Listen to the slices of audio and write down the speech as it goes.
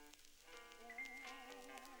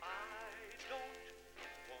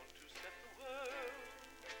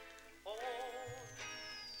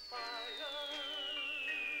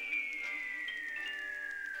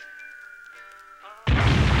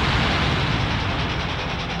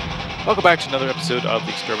Welcome back to another episode of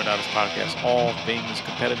the Exterminatus Podcast, all things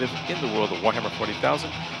competitive in the world of Warhammer 40,000.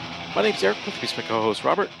 My name's Eric, with me is my co-host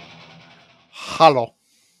Robert, Hello.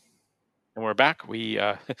 and we're back. We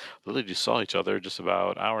literally just saw each other just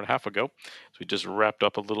about an hour and a half ago. So we just wrapped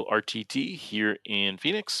up a little RTT here in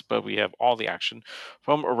Phoenix, but we have all the action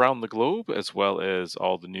from around the globe, as well as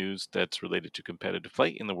all the news that's related to competitive play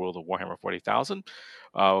in the world of Warhammer 40,000.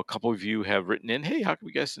 A couple of you have written in, hey, how come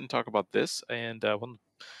you guys didn't talk about this? And one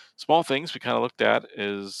small things we kind of looked at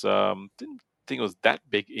is didn't think it was that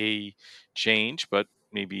big a change, but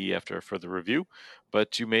maybe after a further review.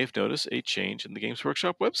 But you may have noticed a change in the Games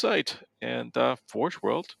Workshop website, and Forge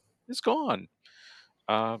World is gone.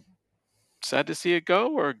 Uh, Sad to see it go,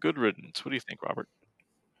 or good riddance? What do you think, Robert?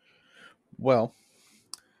 Well,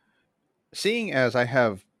 seeing as I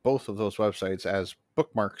have both of those websites as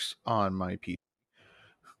bookmarks on my PC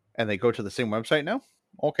and they go to the same website now,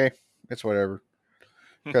 okay, it's whatever.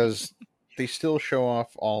 Because they still show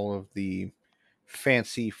off all of the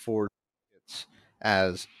fancy Forge kits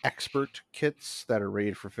as expert kits that are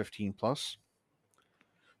rated for 15 plus.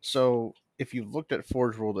 So if you've looked at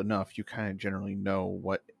Forge World enough, you kind of generally know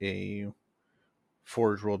what a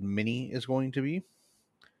Forge World mini is going to be.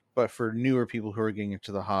 But for newer people who are getting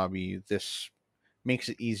into the hobby, this makes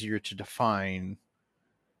it easier to define,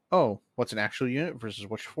 oh, what's an actual unit versus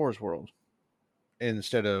what's Forge World.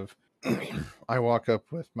 Instead of I walk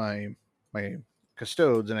up with my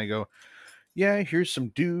custodes and I go, yeah, here's some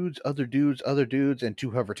dudes, other dudes, and two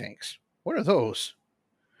hover tanks. What are those?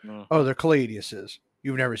 Oh, Mhm. they're Caladiuses.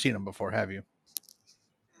 You've never seen them before, have you?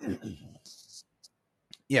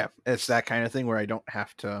 Yeah, it's that kind of thing where I don't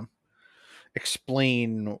have to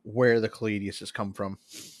explain where the Caladiuses come from.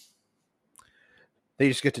 They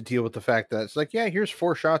just get to deal with the fact that it's like, yeah, here's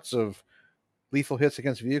 4 shots of lethal hits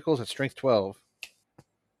against vehicles at strength 12.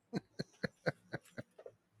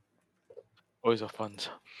 Always a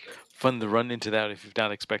fun to run into that if you've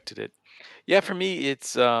not expected it. Yeah, for me,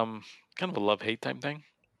 it's kind of a love hate type thing.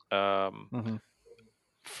 Um, Mm-hmm.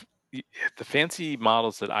 f- y- the fancy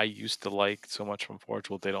models that I used to like so much from Forge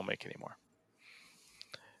World, they don't make anymore.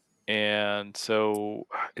 And so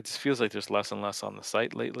it just feels like there's less and less on the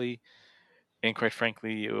site lately. And quite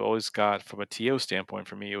frankly, it always got, from a TO standpoint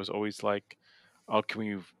for me, it was always like, oh, can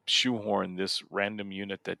we shoehorn this random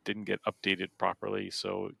unit that didn't get updated properly?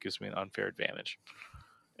 So it gives me an unfair advantage.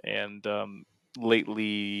 And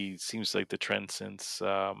lately, seems like the trend since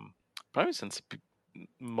probably since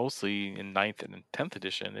mostly in ninth and in 10th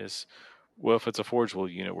edition is, well, if it's a forgeable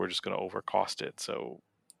unit, we're just going to overcost it. So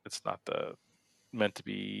it's not the meant to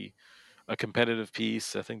be a competitive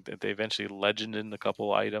piece. I think that they eventually legended a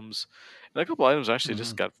couple items, and a couple items actually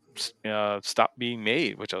Mm-hmm. just got stopped being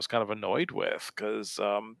made, which I was kind of annoyed with because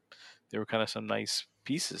they were kind of some nice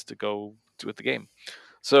pieces to go to with the game.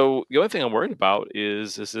 So the only thing I'm worried about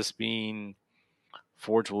is this being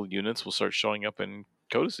forgeable units will start showing up in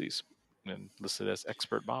codices and listed as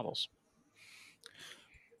expert models.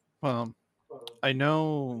 Well, I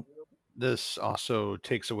know this also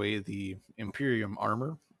takes away the Imperium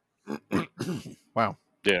armor. Wow,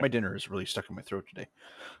 Yeah. my dinner is really stuck in my throat today.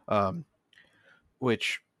 Um,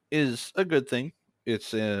 which is a good thing.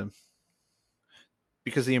 It's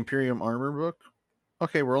because the Imperium armor book.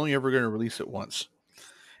 Okay, we're only ever going to release it once,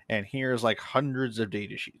 and here's like hundreds of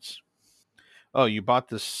data sheets. Oh, you bought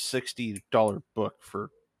this $60 book for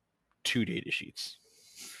 2 data sheets,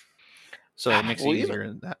 so it makes it Well, easier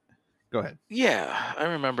in that. Go ahead. yeah, I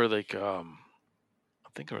remember like I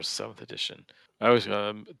think it was seventh edition. I was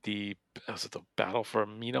the was it the Battle for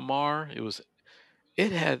Myanmar?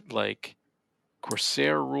 It had like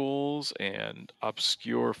Corsair rules and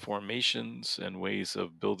obscure formations and ways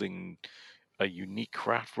of building a unique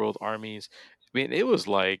craft world armies. I mean, it was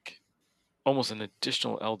like almost an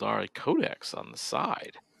additional Eldari codex on the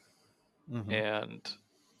side, Mm-hmm. and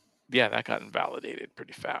yeah, that got invalidated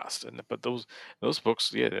pretty fast. And but those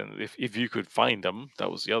books, yeah, and if you could find them, that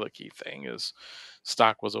was the other key thing is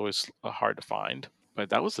stock was always hard to find. But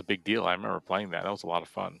that was a big deal. I remember playing that. That was a lot of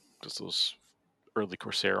fun. Just those early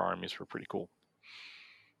Corsair armies were pretty cool.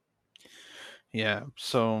 Yeah.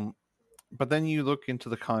 So, but then you look into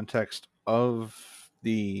the context of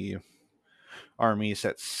the armies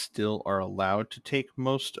that still are allowed to take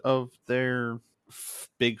most of their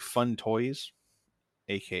big fun toys,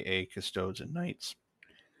 aka custodes and knights,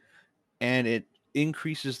 and it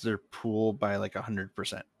increases their pool by like 100%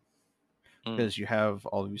 Mm. because you have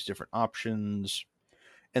all these different options,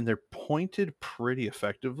 and they're pointed pretty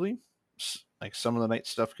effectively. Like some of the knight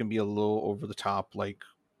stuff can be a little over the top, like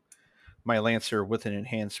my lancer with an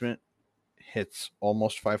enhancement hits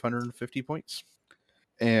almost 550 points,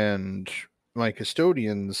 and my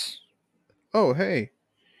custodians. oh, hey,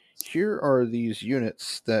 here are these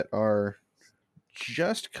units that are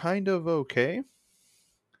just kind of okay,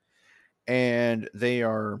 and they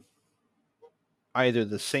are either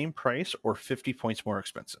the same price or 50 points more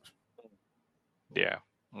expensive. Yeah.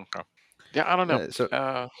 Okay. Yeah, I don't know. So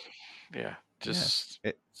Yeah, yeah, just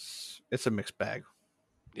it's a mixed bag.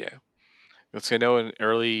 yeah. Let's say no in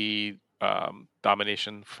early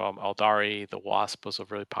domination from Eldari, the Wasp was a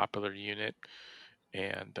really popular unit,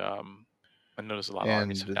 and I noticed a lot of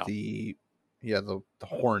armies And have now the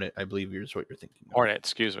Hornet, I believe, is what you're thinking of. Hornet.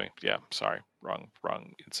 Excuse me. Yeah, sorry, wrong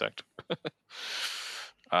insect.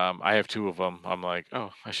 I have two of them. I'm like,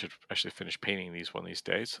 oh, I should actually finish painting these one of these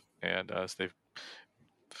days. And as they've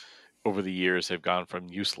over the years, they've gone from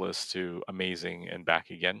useless to amazing and back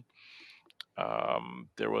again.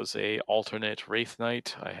 There was a alternate Wraith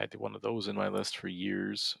Knight. I had one of those in my list for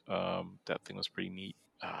years. That thing was pretty neat.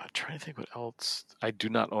 Trying to think what else. I do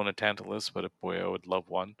not own a Tantalus, but boy, I would love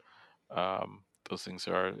one. Those things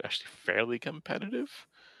are actually fairly competitive.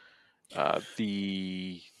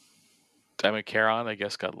 The Dimacharon, I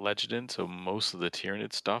guess, got legended, so most of the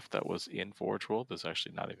Tyranid stuff that was in Forge World is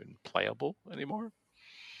actually not even playable anymore.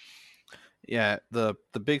 Yeah, the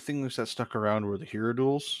big things that stuck around were the hero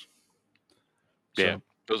duels. Yeah, So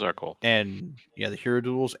those are cool. and yeah, the hero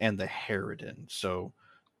duels and the Harridan. So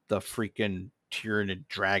the freaking Tyranid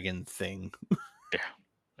dragon thing. Yeah,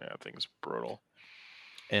 yeah, that thing's brutal.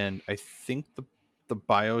 And I think the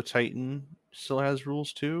Bio Titan still has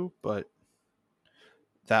rules too, but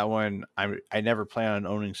that one I never plan on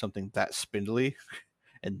owning something that spindly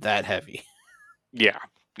and that heavy. Yeah,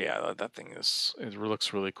 yeah, that thing it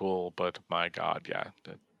looks really cool, but my God, yeah,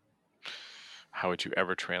 how would you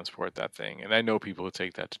ever transport that thing? And I know people who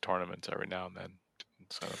take that to tournaments every now and then.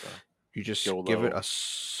 It's kind of a You just give it YOLO. a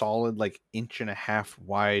solid like inch and a half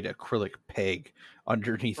wide acrylic peg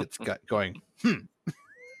underneath its gut going,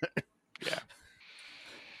 Yeah.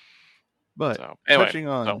 but So anyway, touching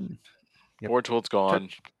so on yep, Forge World's gone.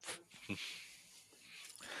 touch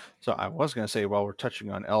so I was gonna say while we're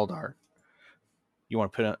touching on Eldar, you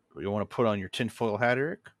want to put on your tinfoil hat,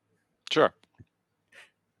 Eric, Sure.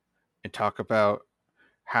 and talk about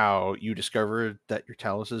how you discovered that your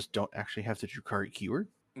taluses don't actually have the Drukari keyword.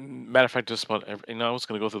 Matter of fact, just about I was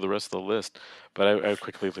going to go through the rest of the list, but I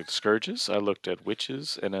quickly looked at scourges. I looked at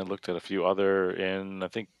witches, and I looked at a few other, and I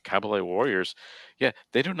think Kabbalah warriors. Yeah,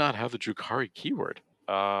 they do not have the Drukari keyword.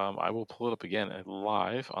 I will pull it up again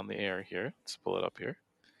live on the air here. Let's pull it up here.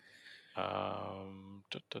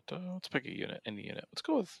 Let's pick a unit, any unit. Let's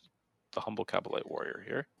go with the humble Kabbalah warrior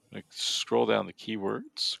here. Like, scroll down the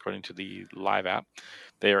keywords according to the live app.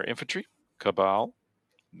 They are infantry, Cabal,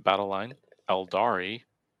 battle line, Eldari,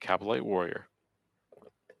 Kabbalite warrior.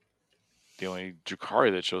 The only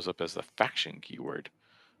Drukhari that shows up as the faction keyword,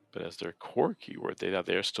 but as their core keyword, they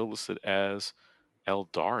are still listed as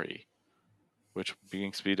Eldari, which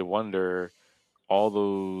begins me to wonder all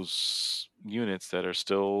those units that are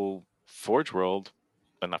still Forge World,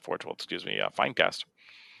 not Forge World, excuse me, Finecast.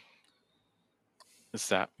 Does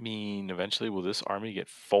that mean eventually will this army get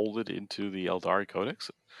folded into the Eldari Codex,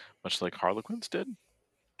 much like Harlequins did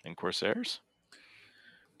and Corsairs?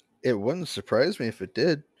 It wouldn't surprise me if it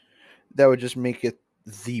did. That would just make it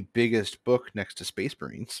the biggest book next to Space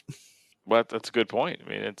Marines. But that's a good point. I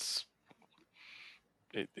mean, it's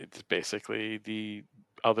basically the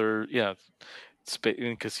other, yeah,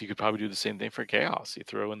 because you could probably do the same thing for Chaos. You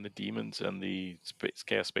throw in the demons and the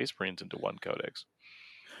Chaos Space Marines into one codex.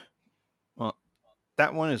 Well,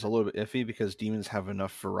 that one is a little bit iffy because demons have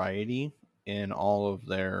enough variety in all of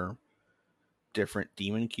their different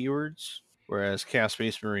demon keywords. Whereas Chaos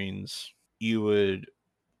Space Marines, you would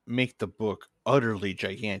make the book utterly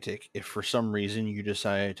gigantic if for some reason you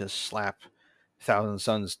decided to slap Thousand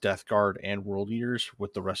Suns, Death Guard, and World Eaters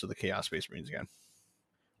with the rest of the Chaos Space Marines again,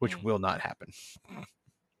 which Mm, will not happen.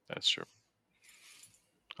 that's true.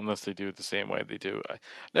 Unless they do it the same way they do. I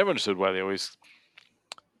never understood why they always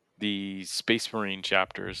the Space Marine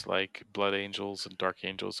chapters like Blood Angels and Dark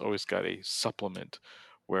Angels always got a supplement,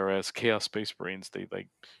 whereas Chaos Space Marines they like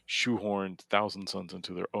shoehorned Thousand Suns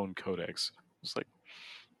into their own codex. It's like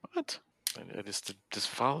what? And I just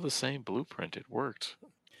follow the same blueprint. It worked.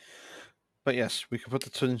 But yes, we can put the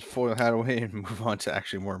tinfoil hat away and move on to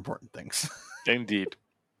actually more important things. Indeed.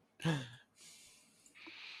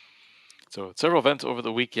 So several events over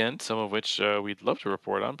the weekend, some of which we'd love to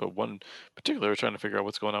report on, but one particular, we're trying to figure out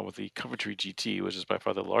what's going on with the Coventry GT, which is by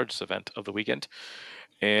far the largest event of the weekend.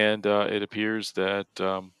 And it appears that,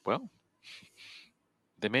 well,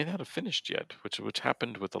 they may not have finished yet, which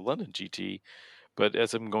happened with the London GT. But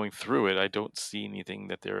as I'm going through it, I don't see anything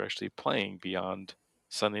that they're actually playing beyond.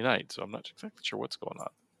 Sunday night, so I'm not exactly sure what's going on.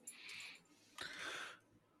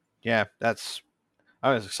 Yeah, that's.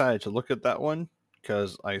 I was excited to look at that one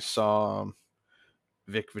because I saw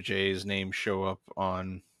Vic Vijay's name show up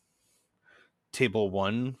on table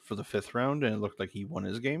one for the fifth round, and it looked like he won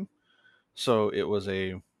his game. So it was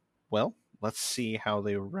a, well, let's see how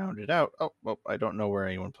they round it out. Oh, well, I don't know where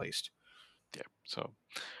anyone placed. Yeah, so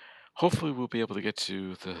hopefully we'll be able to get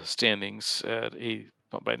to the standings at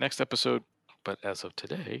by next episode. But as of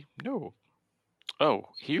today, no. Oh,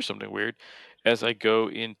 here's something weird. As I go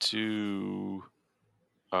into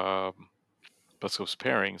um, Let's Go's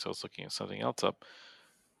pairings, I was looking at something else up.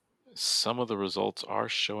 Some of the results are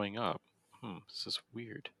showing up. This is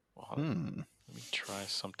weird. Well, Hmm. let me try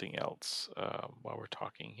something else while we're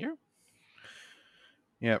talking here.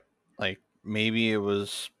 Yep. Like maybe it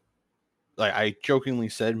was like I jokingly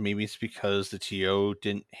said, maybe it's because the TO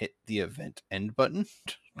didn't hit the event end button.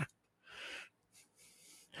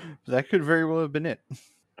 That could very well have been it.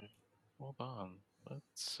 Hold on.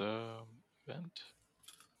 Let's event.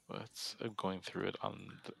 I'm going through it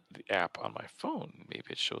on the app on my phone. Maybe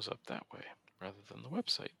it shows up that way rather than the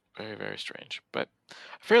website. Very, very strange. But a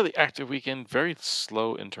fairly active weekend, very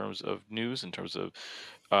slow in terms of news, in terms of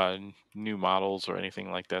new models or anything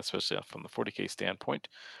like that, especially from the 40K standpoint.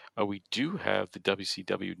 We do have the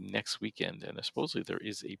WCW next weekend, and supposedly there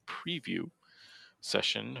is a preview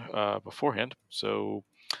session beforehand. So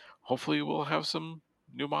hopefully we'll have some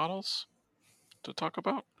new models to talk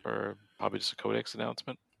about, or probably just a Codex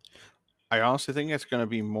announcement. I honestly think it's going to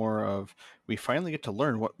be more of we finally get to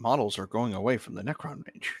learn what models are going away from the Necron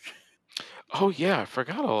range. Oh yeah, I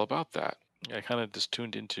forgot all about that. I kind of just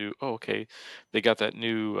tuned into. Oh, okay, they got that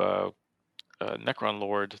new Necron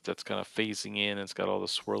Lord that's kind of phasing in. It's got all the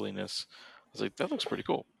swirliness. I was like, that looks pretty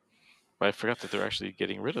cool. But I forgot that they're actually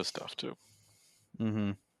getting rid of stuff too.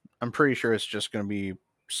 Mm-hmm. I'm pretty sure it's just going to be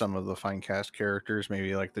some of the fine cast characters,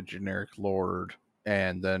 maybe like the generic Lord,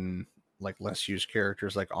 and then like less used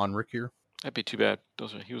characters like Onrikir That'd be too bad.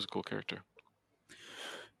 He was a cool character.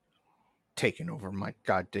 taking over my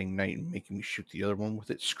goddamn knight and making me shoot the other one with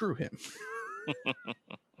it. Screw him.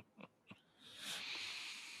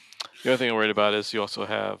 The other thing I'm worried about is you also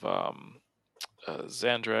have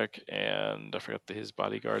Zandrak, and I forgot his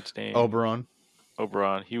bodyguard's name. Oberon.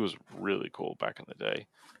 Oberon. He was really cool back in the day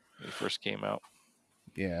when he first came out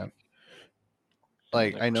Yeah. in the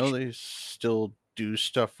Like I know Necro. they still do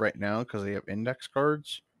stuff right now because they have index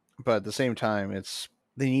cards, but at the same time, it's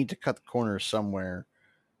they need to cut the corners somewhere.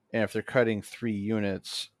 And if they're cutting 3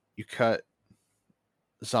 units, you cut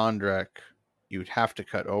Zondrek, you'd have to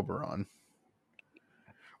cut Oberon.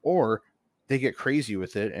 Or they get crazy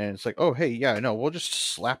with it and it's like, oh hey, yeah, no, we'll just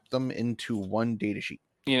slap them into one data sheet.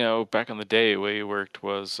 Back in the day, the way it worked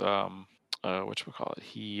was, what we call it?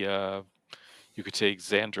 You could take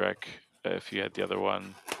Zandrek if you had the other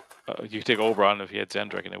one. You could take Oberon if you had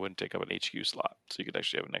Zandrek, and it wouldn't take up an HQ slot. So you could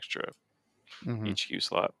actually have an extra Mm-hmm. HQ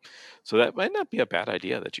slot. So that might not be a bad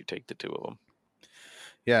idea that you take the two of them.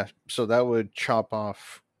 Yeah, so that would chop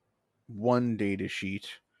off one data sheet.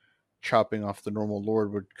 Chopping off the normal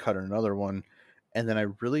Lord would cut another one. And then I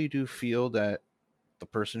really do feel that the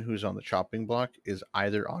person who's on the chopping block is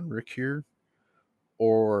either on Rikir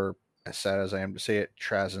or, as sad as I am to say it,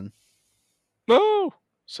 Trazen. No,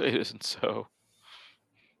 say it isn't so.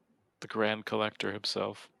 The Grand Collector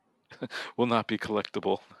himself will not be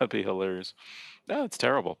collectible. That'd be hilarious. No, it's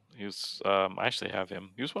terrible. I actually have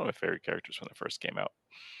him. He was one of my favorite characters when it first came out.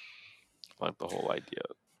 I like the whole idea.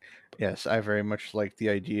 Yes, I very much like the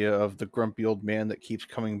idea of the grumpy old man that keeps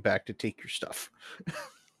coming back to take your stuff.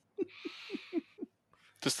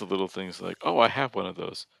 Just the little things like, oh, I have one of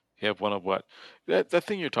those. You have one of what? That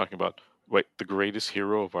thing you're talking about. Wait, the greatest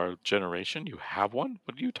hero of our generation? You have one?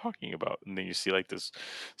 What are you talking about? And then you see like this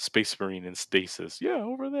space marine in stasis. Yeah,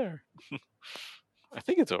 over there. I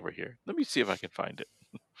think it's over here. Let me see if I can find it.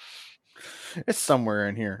 It's somewhere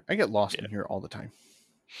in here. I get lost Yeah, in here all the time.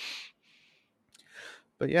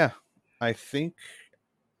 But yeah, I think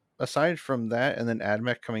aside from that and then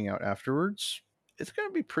AdMech coming out afterwards, it's going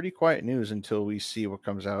to be pretty quiet news until we see what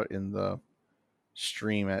comes out in the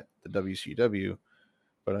stream at the WCW.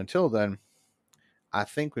 But until then, I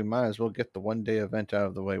think we might as well get the 1 day event out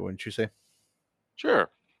of the way, wouldn't you say?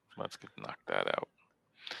 sure. Let's knock that out.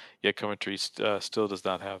 Yeah, Coventry still does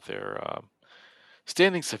not have their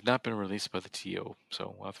standings have not been released by the TO,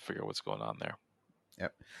 so we'll have to figure out what's going on there.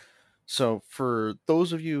 Yep. So, for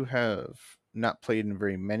those of you who have not played in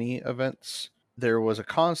very many events, there was a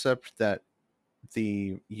concept that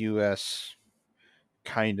the US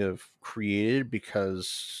kind of created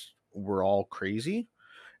because we're all crazy,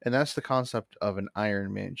 and that's the concept of an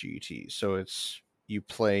Iron Man GT. So, it's you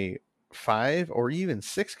play 5 or even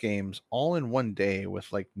 6 games all in one day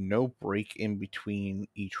with like no break in between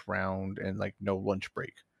each round and like no lunch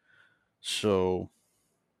break. So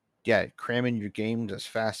yeah, cram in your games as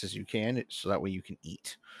fast as you can so that way you can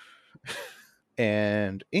eat.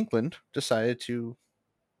 And England decided to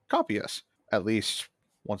copy us, at least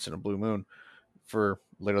once in a blue moon, for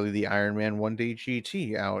literally the Ironman 1 day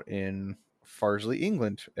GT out in Farsley,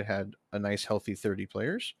 England. It had a nice, healthy 30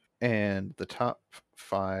 players, and the top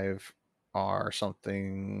 5 are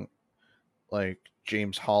something like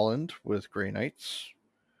James Holland with Grey Knights,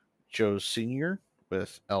 Joe Sr.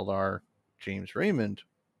 with Eldar, James Raymond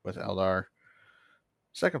with Eldar.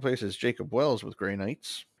 Second place is Jacob Wells with Grey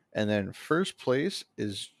Knights. And then first place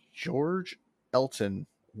is George Elton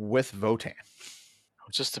with Votan.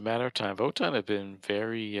 It's just a matter of time. Votan have been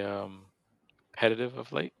very competitive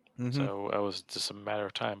of late, Mm-hmm. so it was just a matter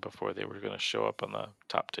of time before they were going to show up on the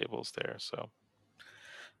top tables there. So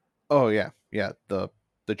Oh yeah, yeah. The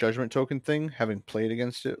judgment token thing, having played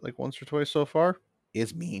against it like once or twice so far,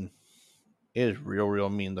 is mean. It is real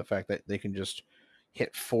mean. The fact that they can just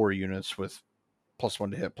hit 4 units with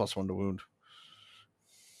 +1 to hit, +1 to wound.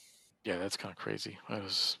 yeah, that's kind of crazy.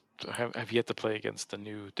 I've yet to play against the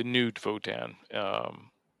new Votan.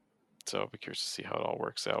 So I'll be curious to see how it all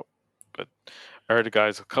works out. But I heard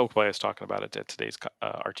a couple players talking about it at today's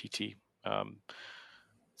RTT. Um,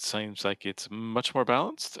 Seems like it's much more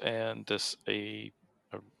balanced and just a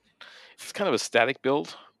it's kind of a static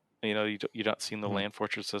build. You're not seeing the Mhm. land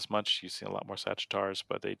fortress as much. You see a lot more Sagittars,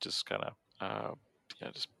 but they just kind of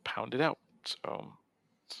just pound it out. So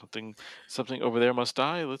something something over there must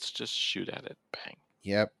die. Let's just shoot at it. Bang.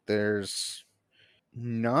 Yep, there's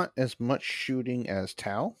not as much shooting as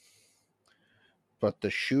Tau, but the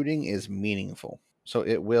shooting is meaningful. So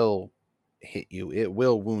it will hit you, it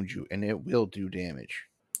will wound you, and it will do damage.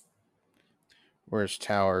 Whereas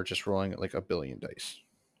Tau are just rolling at like a billion dice.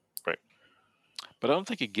 Right. But I don't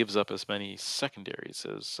think it gives up as many secondaries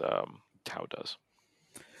as Tau does.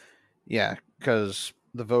 Yeah, because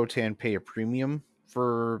the Votan pay a premium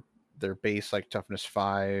for their base like toughness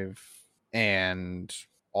 5 and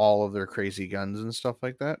all of their crazy guns and stuff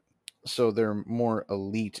like that. So they're more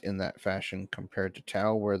elite in that fashion compared to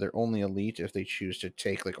Tau, where they're only elite if they choose to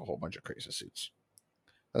take like a whole bunch of crazy suits.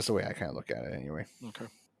 That's the way I kind of look at it anyway. Okay.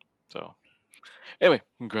 So anyway,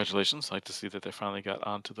 congratulations. Like to see that they finally got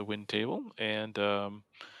onto the win table and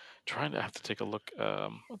trying to have to take a look.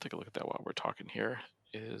 I'll take a look at that while we're talking here.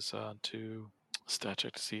 Is to stat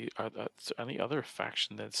check to see is there any other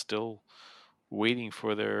faction that's still waiting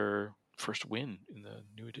for their first win in the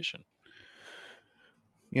new edition.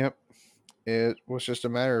 Yep. It was just a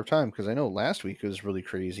matter of time because I know last week was really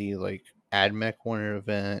crazy. Like AdMech won an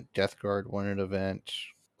event, Death Guard won an event.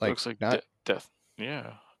 It Like looks like not death.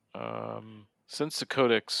 Yeah. Since the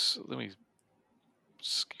codex, let me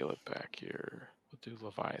scale it back here. We'll do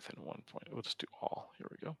Leviathan 1 point. We'll just do all. Here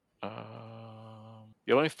we go.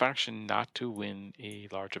 The only faction not to win a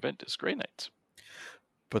large event is Grey Knights.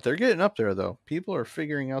 but they're getting up there though. People are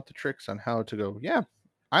figuring out the tricks on how to go, yeah,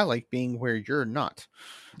 I like being where you're not.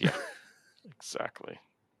 Yeah, exactly.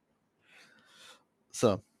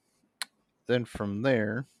 So then from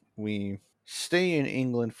there, we stay in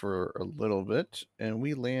England for a little bit and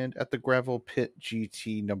we land at the Gravel Pit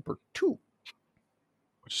GT number 2.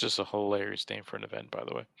 Which is just a hilarious name for an event, by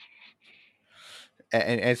the way.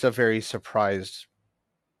 And it's a very surprised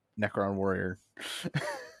Necron warrior.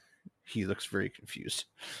 He looks very confused.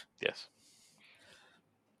 Yes.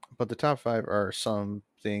 But the top 5 are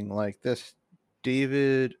something like this: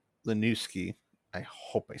 David Lanuski. I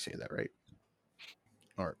hope I say that right.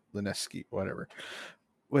 Or Lineski, whatever.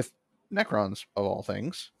 With Necrons, of all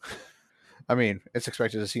things. I mean, it's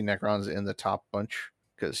expected to see Necrons in the top bunch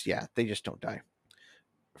because, yeah, they just don't die.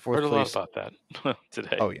 Fourth Heard a lot place. about that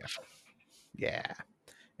today. Oh, yeah. Yeah.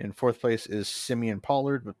 In fourth place is Simeon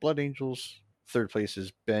Pollard with Blood Angels. Third place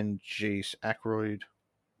is Ben Jace Aykroyd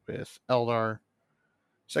with Eldar.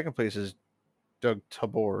 Second place is Doug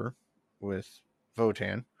Tabor with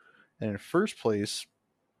Votan. And in first place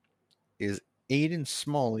is Aiden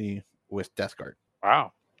Smalley with Death Guard.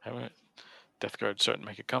 Wow. Haven't Death Guard starting to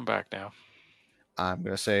make a comeback now. I'm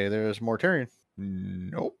going to say there's Mortarion.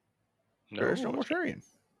 Nope, there's no No, Mortarion.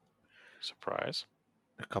 surprise.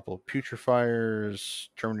 A couple of Putrefiers,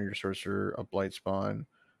 Terminator Sorcerer, a Blight Spawn,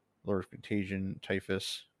 Lord of Contagion,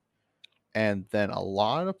 Typhus, and then a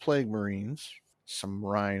lot of Plague Marines, some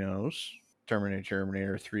Rhinos,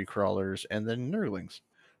 Terminator, 3 Crawlers, and then Nurglings.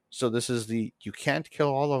 So this is the you can't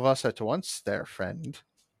kill all of us at once there, friend.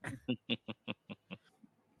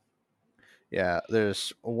 Yeah,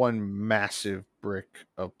 there's one massive brick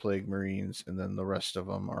of Plague Marines, and then the rest of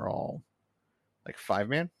them are all like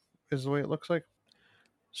 5-man, is the way it looks like.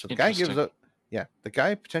 So the guy gives Interesting. up, yeah, the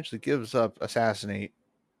guy potentially gives up Assassinate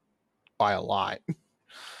by a lot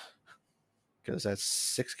because that's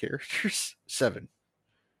 6 characters, 7.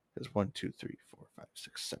 Because 1, 2, 3, 4, 5,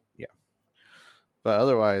 6, 7. Yeah. But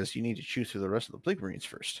otherwise, you need to chew through the rest of the Plague Marines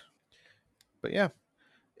first. But yeah,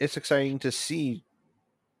 it's exciting to see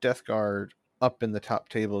Death Guard up in the top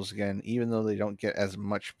tables again, even though they don't get as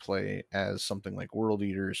much play as something like World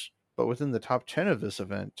Eaters. But within the top 10 of this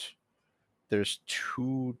event, there's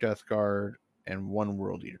 2 Death Guard and 1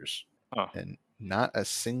 World Eaters. Oh, And not a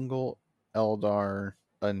single Eldar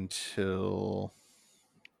until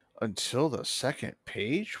the second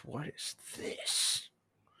page. What is this?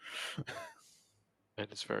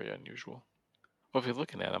 that is very unusual. Well, if you're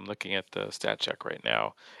looking at, I'm looking at the stat check right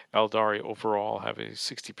now. Eldari overall have a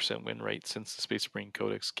 60% win rate since the Space Marine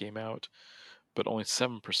Codex came out, but only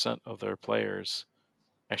 7% of their players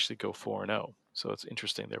actually go 4-0. So it's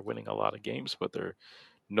interesting. They're winning a lot of games, but they're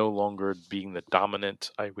no longer being the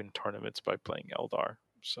dominant. I win tournaments by playing Eldar.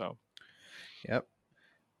 So Yep.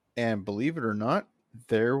 And believe it or not,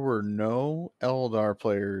 there were no Eldar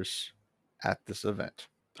players at this event.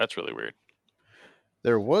 that's really weird.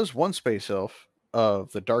 There was one Space Elf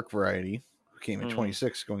of the dark variety who came in Hmm.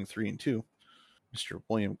 26, going 3-2, Mr.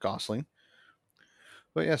 William Gosling.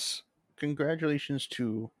 But yes, congratulations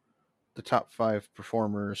to the top 5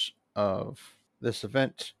 performers of this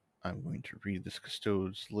event. I'm going to read this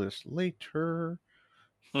Custodes list later.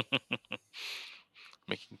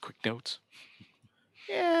 Making quick notes.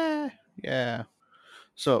 Yeah, yeah.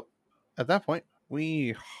 So at that point,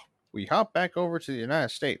 we hop back over to the United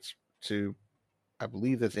States to, I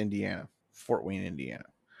believe that's Indiana, Fort Wayne, Indiana.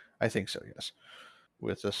 I think so, yes.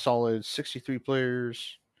 With a solid 63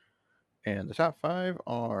 players, and the top 5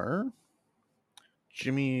 are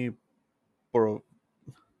Jimmy Boro,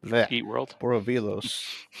 bleh, Heat World. Borovilos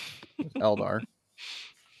with Eldar.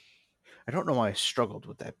 I don't know why I struggled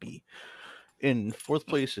with that B. In fourth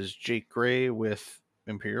place is Jake Gray with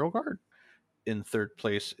Imperial Guard. In third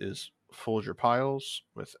place is Folger Piles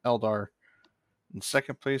with Eldar. In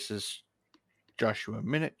second place is Joshua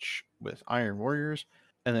Minich with Iron Warriors.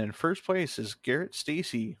 And then first place is Garrett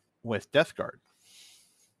Stacy with Death Guard.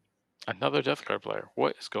 Another Death Guard player.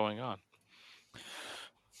 What is going on?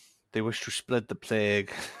 They wish to spread the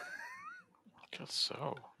plague. I guess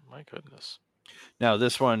so. My goodness. Now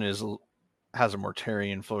this one has a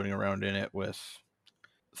Mortarion floating around in it with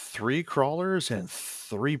 3 crawlers and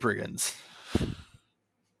 3 brigands.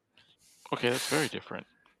 Okay, that's very different.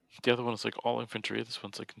 The other one is like all infantry. This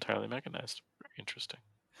one's like entirely mechanized. Very interesting.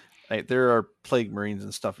 Like, there are plague marines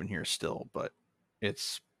and stuff in here still, but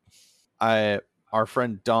it's I our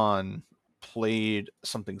friend Don played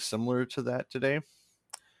something similar to that today,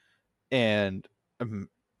 and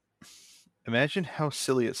imagine how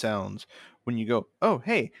silly it sounds when you go, "Oh,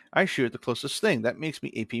 hey, I shoot at the closest thing. That makes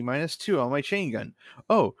me AP -2 on my chain gun.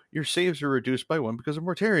 Oh, your saves are reduced by 1 because of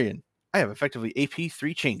Mortarion. I have effectively AP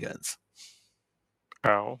 3 chain guns."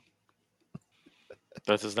 Ow.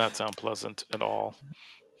 That does not sound pleasant at all.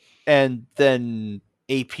 And then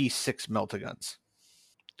AP 6 meltaguns.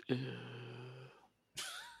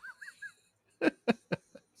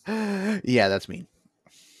 Uh, Yeah, that's mean.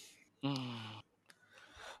 mm.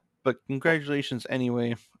 But Well, congratulations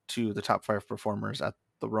anyway to the top 5 performers at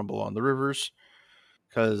the Rumble on the Rivers.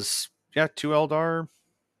 Because, yeah, 2 Eldar,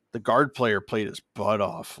 the guard player played his butt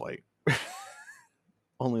off, like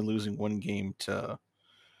only losing 1 game to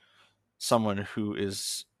someone who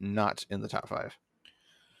is not in the top 5.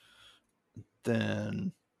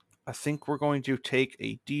 Then I think we're going to take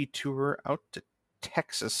a detour out to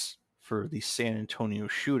Texas for the San Antonio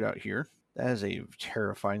shootout here. That is a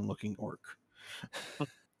terrifying looking orc.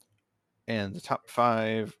 And the top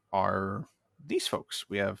 5 are these folks.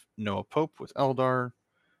 We have Noah Pope with Eldar.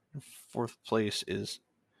 Fourth place is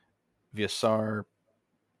Vyasar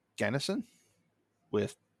Gannison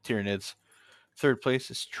with Tyranids. Third place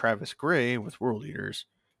is Travis Gray with World Eaters.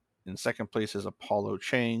 In second place is Apollo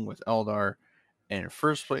Chang with Eldar. And in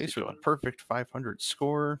first what's he place with a doing? perfect 500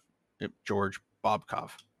 score, George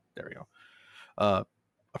Bobkov. There we go.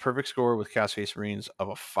 A perfect score with Cast Face Marines of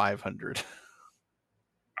a 500.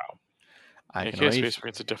 Wow. I Yeah, can Chaos only, Space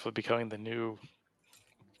Marines are definitely becoming the new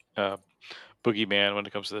uh, boogeyman when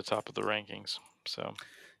it comes to the top of the rankings. So,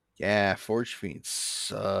 yeah, Forge Fiends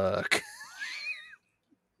suck.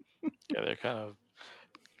 yeah, they're kind of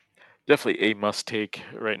definitely a must take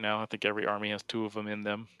right now. I think every army has 2 of them in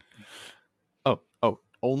them. Oh,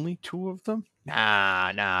 only 2 of them?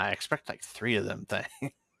 Nah, I expect like 3 of them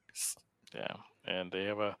things. Yeah. and they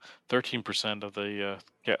have a 13% of the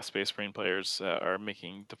Space Marine players are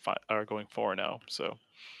are going 4 now. So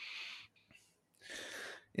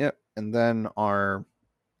Yep. And then our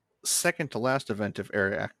second to last event, if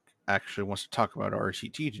Eric actually wants to talk about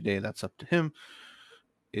RTT today, that's up to him,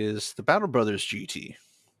 is the Battle Brothers GT.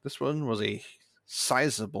 This one was a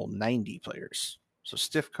sizable 90 players. So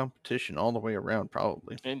stiff competition all the way around,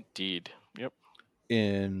 probably. indeed, yep,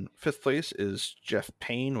 In fifth place is Jeff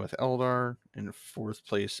Payne with Eldar. In fourth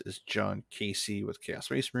place is John Casey with Chaos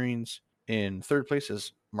Space Marines. In third place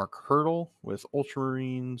is Mark Hurdle with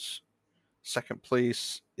Ultramarines. Second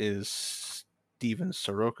place is Steven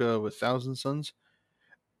Soroka with Thousand Suns.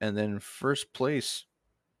 And then first place,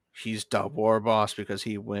 he's Dub War Boss because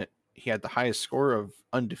he had the highest score of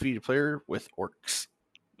undefeated player with Orcs.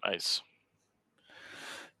 nice.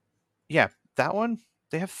 Yeah, that one,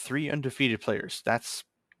 they have 3 undefeated players. That's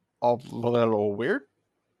a little weird,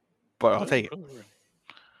 but I'll That is take it. really weird.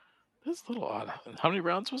 That's a little odd. And how many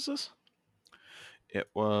rounds was this? It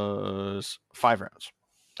was 5 rounds.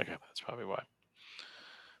 Okay, that's probably why.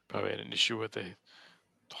 Probably had an issue with the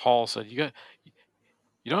hall. Said you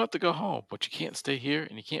don't have to go home, but you can't stay here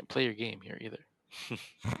and you can't play your game here either.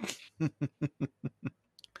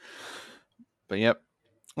 But yep,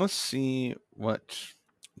 let's see what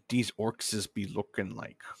these orcs be looking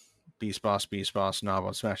like. Beast Boss, Knob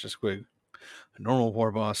on Smash the Squig, Normal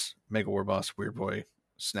War Boss, Mega War Boss, Weird Boy,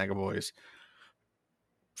 Snagga Boys,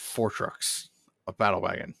 4 trucks, a Battle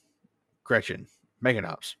Wagon, Gretchen, Mega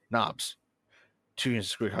Knobs, 2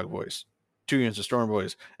 units of Squig Hug Boys, 2 units of Storm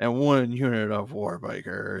Boys, and 1 unit of War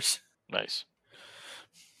Bikers. Nice.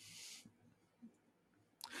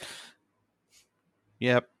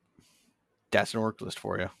 Yep, that's an orc list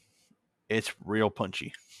for you. It's real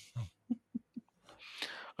punchy.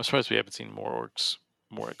 I'm surprised we haven't seen more orcs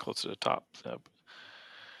more close to the top.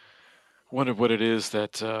 Wonder what it is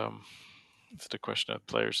that it's the question of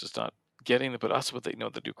players is not getting, but also what they know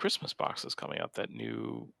the new Christmas box is coming out. That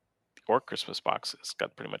new orc Christmas box has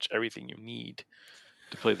got pretty much everything you need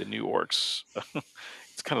to play the new orcs.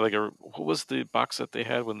 It's kind of like what was the box that they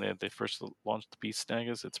had when they first launched the Beast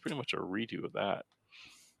Snaggers? It's pretty much a redo of that.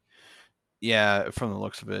 Yeah, from the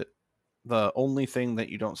looks of it, the only thing that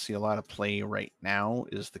you don't see a lot of play right now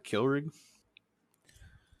is the kill rig.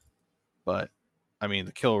 But I mean,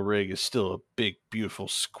 the kill rig is still a big, beautiful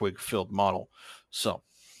squig filled model. So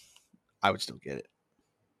I would still get it.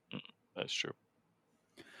 That's true.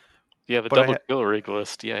 Yeah, the But double kill rig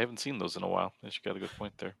list. Yeah, I haven't seen those in a while. You got a good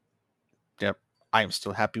point there. yep, I am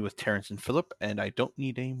still happy with Terrence and Philip, and I don't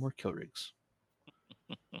need any more kill rigs.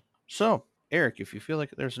 So, Eric, if you feel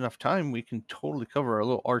like there's enough time, we can totally cover our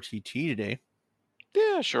little RTT today.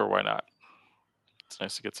 Yeah, sure. Why not? It's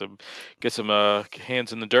nice to get some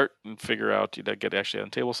hands in the dirt and figure out get actually on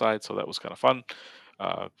table side. So that was kind of fun.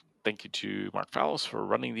 Uh, thank you to Mark Fallows for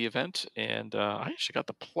running the event, and I actually got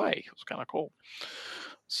to play. It was kind of cool.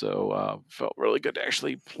 So felt really good to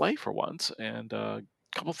actually play for once. And a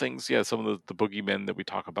couple things, yeah, some of the boogeymen that we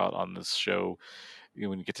talk about on this show,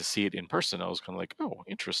 when you get to see it in person, I was kind of like, oh,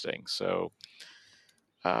 interesting. So,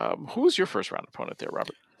 who was your first round opponent there,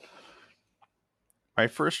 Robert? My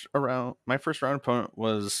first round opponent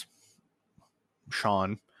was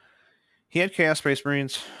Sean. He had Chaos Space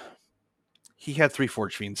Marines. He had 3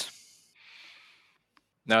 Forge Fiends.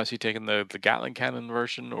 Now, is he taking the Gatling cannon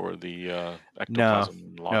version or the No,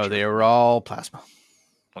 ectoplasm no, launcher? they were all plasma.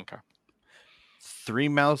 Okay. 3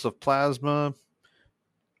 mouths of plasma.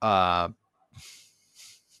 Uh,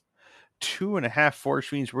 2.5 Forge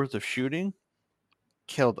Fiends worth of shooting.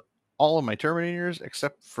 Killed all of my Terminators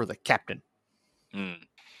except for the captain. Hmm.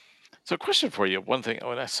 So, question for you. One thing,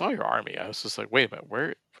 when I saw your army, I was just like, wait a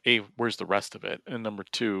minute, where's the rest of it? And number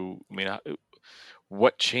two, I mean,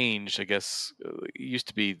 what changed? I guess it used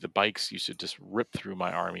to be the bikes used to just rip through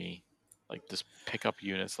my army, like just pick up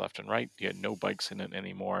units left and right. You had no bikes in it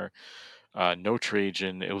anymore, no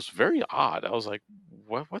Trajan. It was very odd. I was like,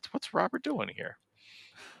 what's Robert doing here?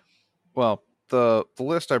 Well, the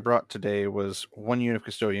list I brought today was 1 unit of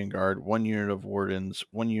Custodian Guard, 1 unit of Wardens,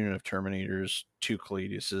 1 unit of Terminators, 2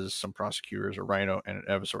 Callidiuses, some Prosecutors, a Rhino, and an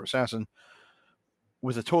Evisor Assassin,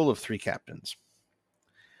 with a total of 3 captains.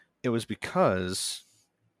 It was because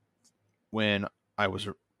when I was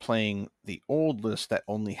playing the old list that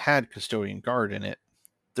only had Custodian Guard in it,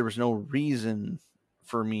 there was no reason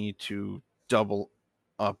for me to double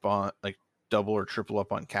or triple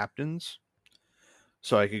up on captains.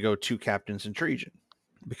 So I could go 2 captains in Trajan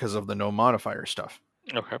because of the no modifier stuff.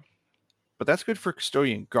 Okay. But that's good for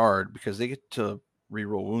Custodian Guard because they get to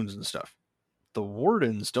reroll wounds and stuff. The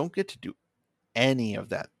Wardens don't get to do any of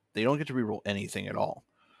that. They don't get to reroll anything at all.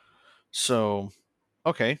 So,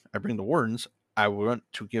 okay, I bring the wardens. I want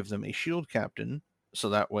to give them a shield captain, so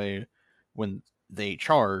that way, when they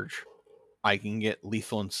charge, I can get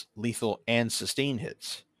lethal and sustain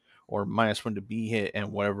hits, or -1 to be hit,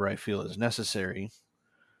 and whatever I feel is necessary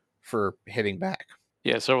for hitting back.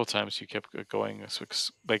 Yeah, several times you kept going. So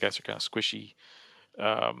my guys are kind of squishy.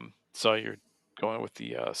 So you're going with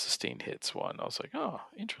the sustained hits one. I was like, oh,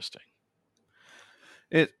 interesting.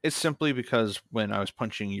 It's simply because when I was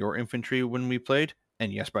punching your infantry when we played,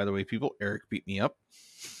 and yes, by the way, people, Eric beat me up.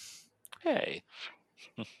 Hey,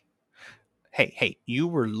 Hey, you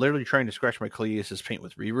were literally trying to scratch my Cleus's paint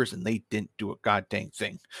with Reavers, and they didn't do a goddamn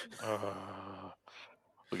thing. uh,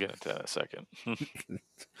 we'll get into that in a second.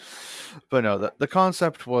 But no, the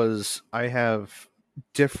concept was I have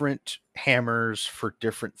different hammers for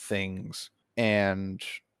different things, and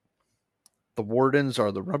the wardens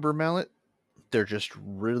are the rubber mallet. They're just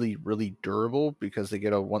really, really durable because they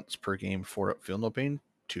get a once per game 4-up feel no pain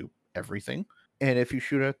to everything. And if you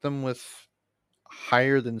shoot at them with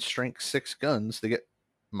higher than strength 6 guns, they get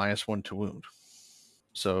 -1 to wound.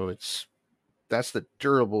 So that's the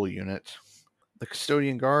durable unit. The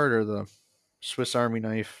custodian guard are the Swiss Army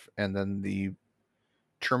knife, and then the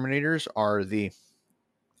Terminators are the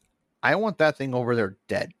I want that thing over there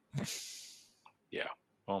dead. Yeah.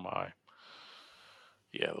 Oh my.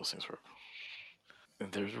 Yeah, those things were.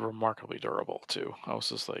 And they're remarkably durable too. I was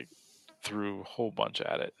just like threw a whole bunch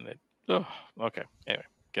at it, and it. Oh, okay. Anyway,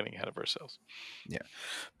 getting ahead of ourselves. Yeah.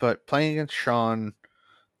 But playing against Sean,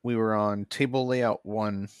 we were on table layout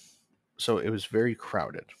 1, so it was very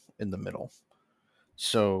crowded in the middle.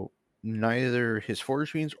 So neither his Forge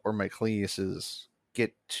Fiends or my Cleus's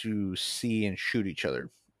get to see and shoot each other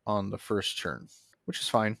on the first turn, which is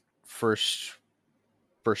fine. First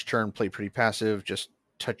turn, play pretty passive, just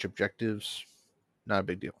touch objectives, not a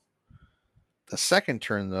big deal. The second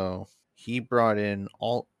turn, though, he brought in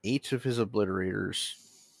all 8 of his Obliterators,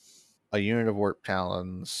 a unit of Warp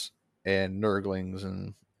Talons, and Nurglings,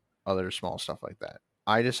 and other small stuff like that.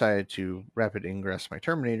 I decided to rapid ingress my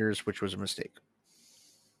Terminators, which was a mistake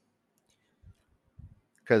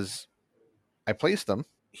because I placed them.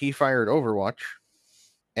 He fired Overwatch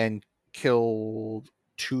and killed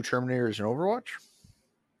 2 Terminators in Overwatch,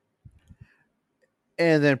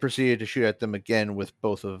 and then proceeded to shoot at them again with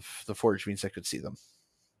both of the Forge Fiends that could see them.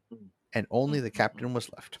 And only the Mm-hmm. captain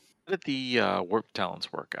was left. How did the warp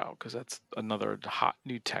talents work out? Because that's another hot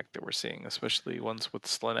new tech that we're seeing, especially ones with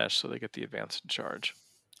Slanesh, so they get the advanced charge.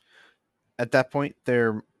 At that point,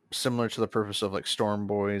 they're similar to the purpose of like Storm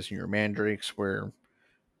Boys and your Mandrakes, where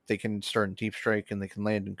they can start in deep strike and they can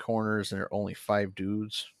land in corners, and they're only 5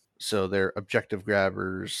 dudes. So they're objective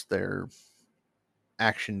grabbers, they're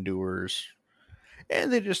action doers,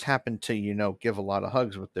 and they just happen to, give a lot of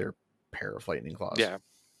hugs with their pair of lightning claws. Yeah.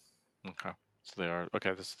 Okay. So they are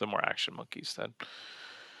okay. This is the more action monkeys then,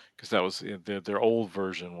 because that was their old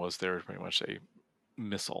version was they're pretty much a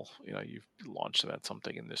missile. You know, you launch them at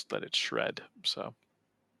something and just let it shred. So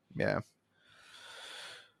Yeah.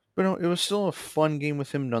 But no, it was still a fun game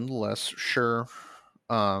with him nonetheless. Sure,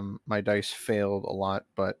 my dice failed a lot,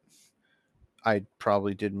 but I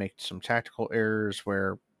probably did make some tactical errors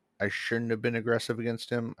where I shouldn't have been aggressive against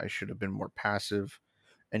him. I should have been more passive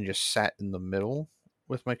and just sat in the middle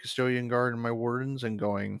with my custodian guard and my wardens and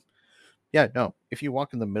going, yeah, no, if you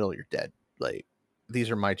walk in the middle, you're dead. Like,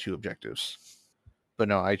 these are my 2 objectives. But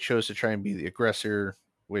no, I chose to try and be the aggressor,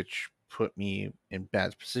 which put me in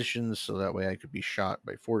bad positions so that way I could be shot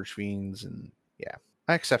by Forge Fiends. And yeah,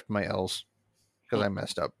 I accept my L's because hmm, I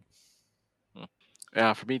messed up. hmm.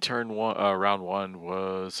 Yeah, for me, round one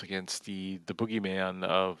was against the boogeyman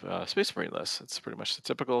of Space Marine lists. It's pretty much the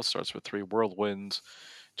typical. Starts with 3 whirlwinds,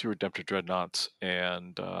 2 Redemptor dreadnoughts,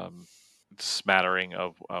 and smattering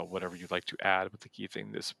of whatever you'd like to add. But the key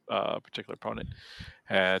thing, this particular opponent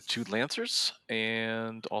had 2 lancers,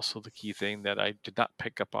 and also the key thing that I did not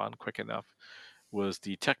pick up on quick enough was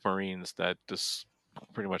the tech marines that just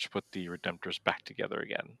pretty much put the redemptors back together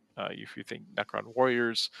again. If you think Necron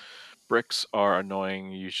warriors bricks are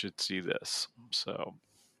annoying, you should see this. So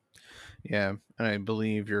Yeah, and I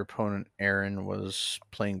believe your opponent, Aaron, was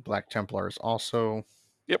playing Black Templars also.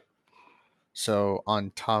 yep, So,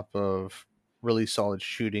 on top of really solid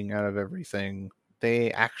shooting out of everything,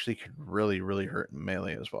 they actually could really, really hurt in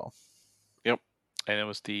melee as well. yep. And it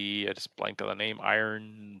was the I just blanked on the name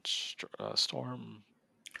Storm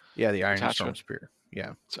Yeah, the Iron Storm detachment. Spear.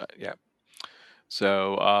 Yeah. So yeah.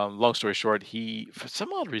 So long story short, he for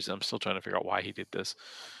some odd reason I'm still trying to figure out why he did this.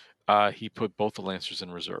 He put both the lancers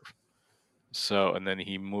in reserve. So and then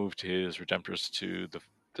he moved his redemptors to the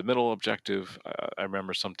the middle objective. I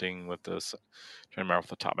remember something with this. Trying to remember off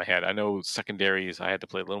the top of my head. I know secondaries. I had to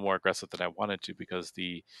play a little more aggressive than I wanted to because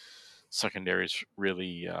the secondaries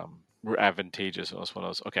really were advantageous. It was one of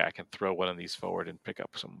those. Okay, I can throw one of these forward and pick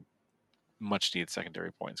up some much needed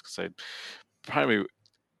secondary points because primary.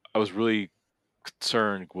 I was really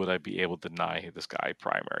concerned would I be able to deny this guy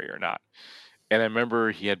primary or not. And I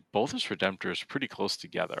remember he had both his redemptors pretty close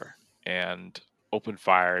together and open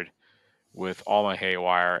fired with all my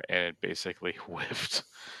haywire, and it basically whiffed.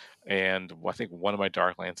 And I think one of my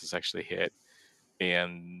dark lances actually hit,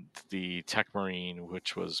 and the tech marine,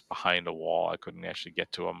 which was behind a wall, I couldn't actually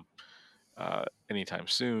get to him anytime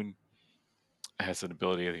soon. Has an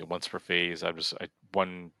ability, I think, once per phase.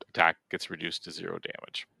 One attack gets reduced to 0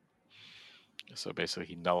 damage. So basically,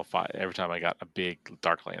 he nullified every time I got a big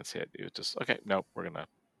dark lance hit. It was just okay. Nope, we're gonna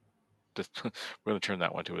just we're gonna turn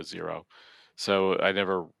that one to a 0. So I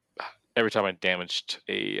never. Every time I damaged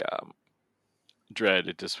a dread,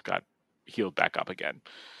 it just got healed back up again.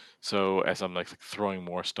 So as I'm like throwing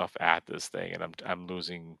more stuff at this thing, and I'm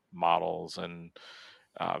losing models, and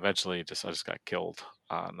eventually I just got killed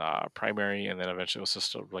on primary, and then eventually it was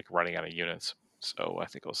just like running out of units. So I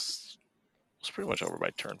think it was pretty much over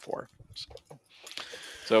by turn 4.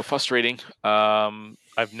 So frustrating.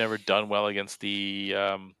 I've never done well against the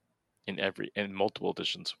in multiple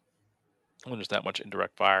editions when there's that much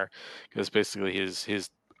indirect fire, because basically his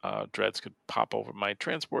dreads could pop over my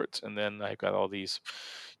transports, and then I've got all these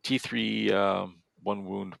T3 one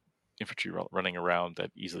wound infantry running around that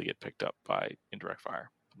easily get picked up by indirect fire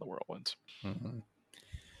from the whirlwinds. Mm-hmm.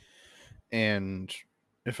 And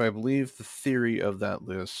if I believe the theory of that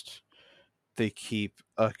list, they keep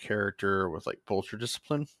a character with like Vulture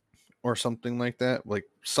Discipline or something like that, like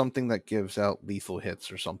something that gives out lethal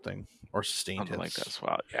hits or something, or sustained Something like that hits as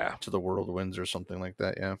well. Yeah. to the whirlwinds or something like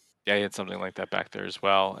that. Yeah. Yeah, he had something like that back there as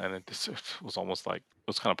well, and it was almost like it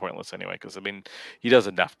was kind of pointless anyway. Because I mean, he does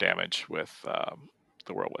enough damage with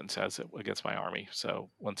the whirlwinds as it against my army. So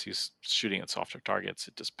once he's shooting at softer targets,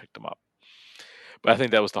 it just picked him up. But I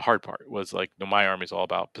think that was the hard part. Was like, no, my army's all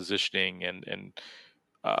about positioning, and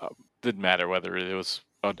uh, didn't matter whether it was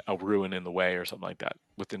a ruin in the way or something like that.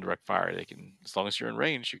 With indirect fire, they can, as long as you're in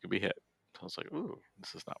range, you can be hit. So I was like, ooh,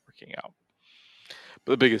 this is not working out.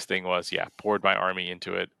 But the biggest thing was, yeah, poured my army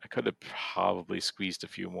into it. I could have probably squeezed a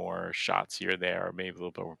few more shots here or there, or maybe a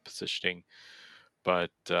little bit more positioning.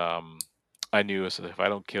 But I knew, so if I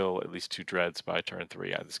don't kill at least 2 dreads by turn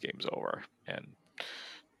 3, yeah, this game's over. And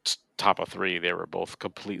top of 3, they were both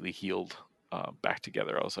completely healed back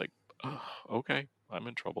together. I was like, oh, okay, I'm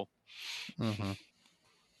in trouble. Mm-hmm.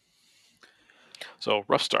 So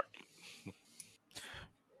rough start,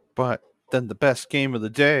 But then the best game of the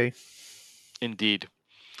day. indeed.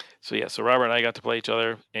 So yeah, so Robert and I got to play each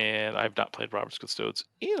other, and I've not played Robert's Custodes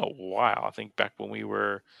in a while. I think back when we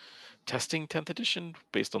were testing 10th edition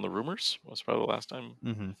based on the rumors was probably the last time.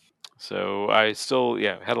 Mm-hmm. So I still,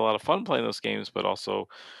 yeah, had a lot of fun playing those games, but also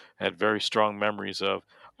had very strong memories of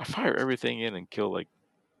I fire everything in and kill like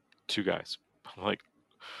 2 guys. I'm like,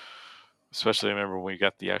 especially I remember when we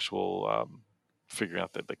got the actual figuring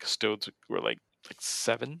out that the custodes were like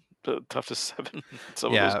 7, the toughest 7.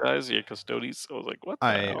 Some of those Yeah, guys, yeah, custodies. So I was like, what the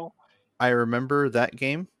I hell? I remember that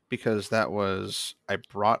game because that was I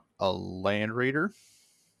brought a Land Raider,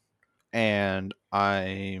 and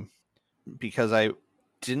I because I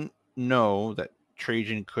didn't know that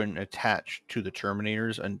Trajan couldn't attach to the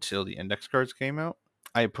Terminators until the index cards came out.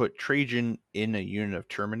 I put Trajan in a unit of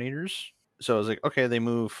Terminators. So I was like, okay, they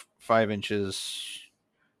move 5 inches.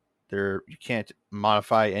 You can't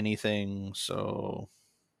modify anything, so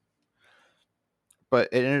but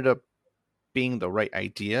it ended up being the right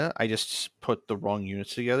idea. I just put the wrong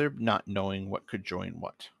units together, not knowing what could join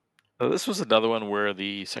what. So this was another one where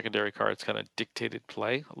the secondary cards kind of dictated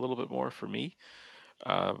play a little bit more for me.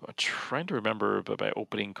 I'm trying to remember, but by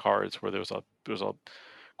opening cards where there was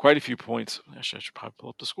quite a few points. Actually, I should probably pull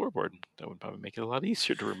up the scoreboard. That would probably make it a lot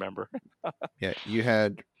easier to remember. Yeah, you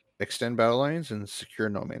had extend battle lines and secure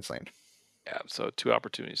no man's land. Yeah, so 2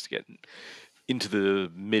 opportunities to get into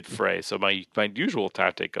the mid fray. So my usual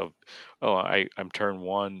tactic of, oh, I'm turn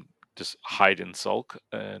 1, just hide and sulk,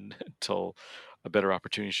 and until a better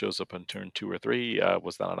opportunity shows up on turn 2 or 3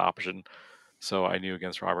 was not an option. So I knew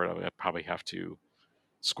against Robert I would probably have to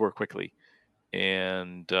score quickly,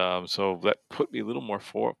 and so that put me a little more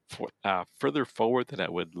further forward than I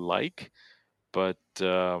would like. But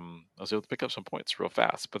I was able to pick up some points real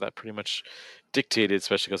fast. But that pretty much dictated,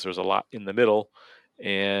 especially because there was a lot in the middle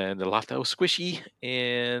and a lot that was squishy.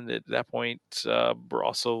 And at that point, we're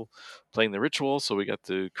also playing the ritual, so we got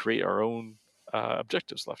to create our own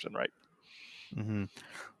objectives left and right. Hmm.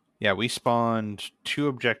 Yeah, we spawned two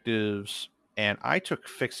objectives, and I took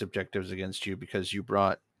fixed objectives against you because you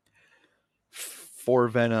brought four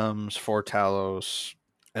Venoms, four Talos,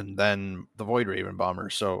 and then the Void Raven Bomber.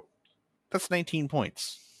 So that's 19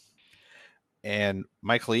 points. And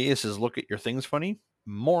my Cleus look at your things funny.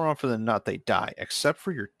 More often than not, they die, except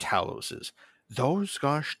for your Taloses. Those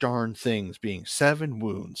gosh darn things being 7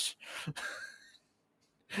 wounds.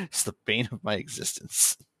 It's the bane of my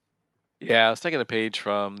existence. Yeah, I was taking a page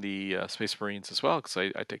from the Space Marines as well because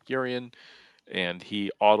I take Urian and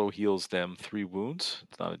he auto heals them 3 wounds.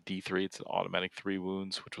 It's not a D3, it's an automatic 3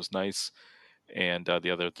 wounds, which was nice. And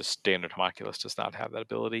the standard homunculus does not have that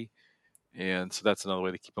ability. And so that's another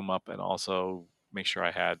way to keep them up and also make sure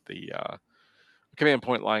I had the command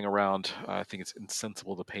point lying around. I think it's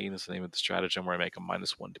insensible to pain is the name of the stratagem where I make a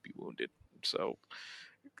 -1 to be wounded. So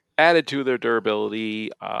added to their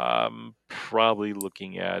durability, probably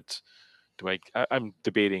looking at I'm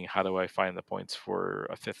debating how do I find the points for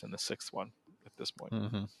a fifth and the sixth one at this point.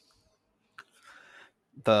 Mm-hmm.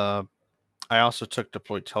 The I also took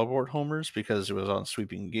deployed teleport homers because it was on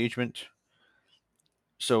sweeping engagement.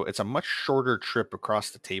 So it's a much shorter trip across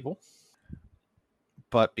the table.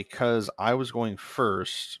 But because I was going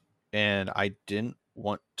first and I didn't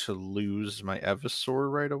want to lose my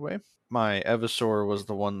Evisaur right away, my Evisaur was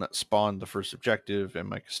the one that spawned the first objective, and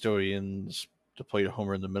my custodians deployed a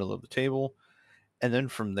homer in the middle of the table. And then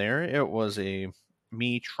from there, it was a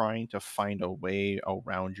me trying to find a way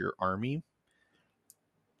around your army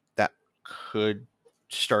that could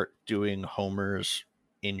start doing homers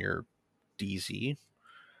in your DZ.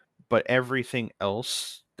 But everything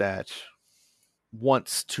else that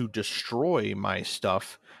wants to destroy my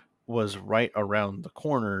stuff was right around the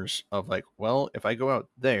corners of like, well, if I go out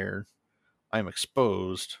there, I'm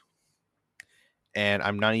exposed and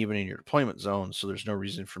I'm not even in your deployment zone, so there's no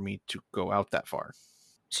reason for me to go out that far.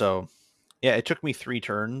 So, yeah, it took me 3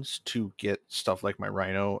 turns to get stuff like my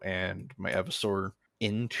Rhino and my Evisaur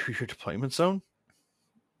into your deployment zone,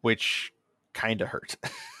 which kind of hurt.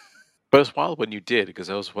 But it's wild when you did because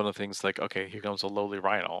that was one of the things like, okay, here comes a lowly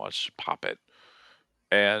rhino. Let's just pop it.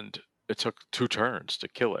 And it took 2 turns to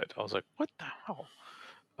kill it. I was like, what the hell?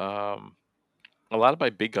 Um, a lot of my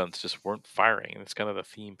big guns just weren't firing, and it's kind of the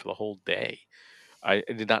theme for the whole day. I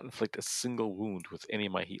did not inflict a single wound with any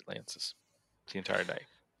of my heat lances the entire day.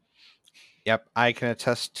 Yep, I can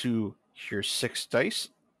attest to your 6 dice.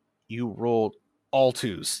 You rolled all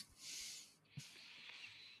twos.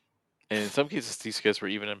 And in some cases, these guys were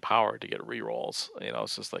even empowered to get rerolls.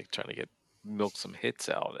 It's just like trying to get milk some hits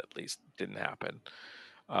out. At least didn't happen.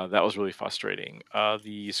 That was really frustrating.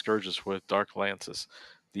 The scourges with dark lances,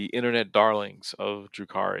 the internet darlings of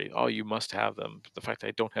Drukari. Oh, you must have them. The fact that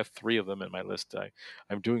I don't have 3 of them in my list,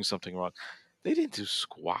 I'm doing something wrong. They didn't do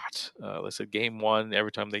squat. They said game one.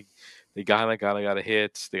 Every time they got a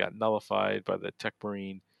hit, they got nullified by the Tech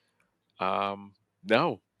Marine.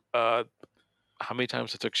 No. Uh, how many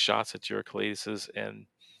times I took shots at your Caleduses and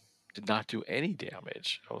did not do any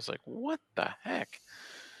damage? I was like, what the heck?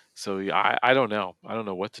 So yeah, I don't know. I don't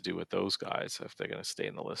know what to do with those guys if they're going to stay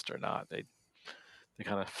in the list or not. They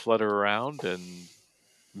kind of flutter around and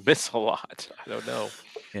miss a lot. I don't know.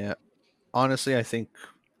 Yeah, honestly, I think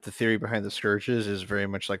the theory behind the Scourges is very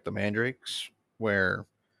much like the Mandrakes, where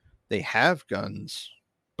they have guns,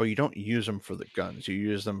 but you don't use them for the guns. You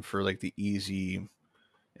use them for like the easy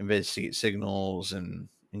investigate signals and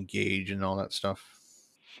engage and all that stuff.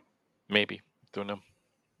 Maybe, don't know.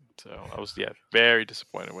 So I was very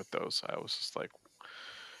disappointed with those. I was just like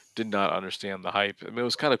did not understand the hype. I mean, it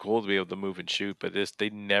was kind of cool to be able to move and shoot, but they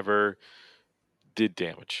never did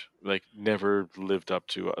damage. Like never lived up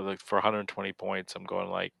to like for 120 points. I'm going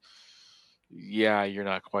like, yeah, you're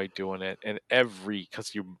not quite doing it. And every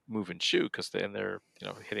because you move and shoot because then they're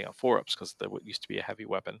hitting on 4-ups because what used to be a heavy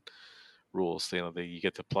weapon rules. You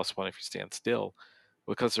get the +1 if you stand still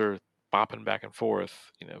because they're bopping back and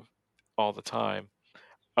forth. All the time.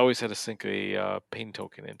 I always had to sink a pain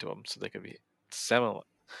token into them so they could be semil-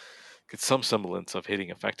 get some semblance of hitting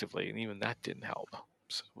effectively, and even that didn't help.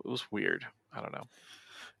 So it was weird. I don't know.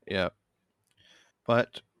 Yeah,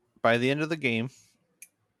 but by the end of the game,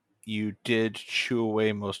 you did chew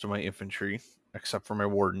away most of my infantry, except for my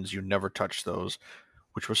wardens. You never touched those,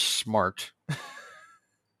 which was smart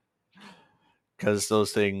because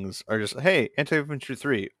those things are just hey, anti-infantry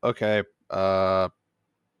 3. Okay,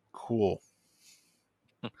 cool.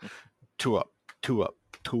 2 up, 2 up,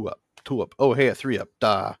 2 up, 2 up. Oh, hey, a 3 up.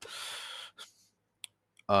 Duh.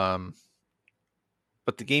 Um,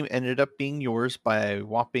 but the game ended up being yours by a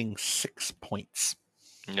whopping 6 points.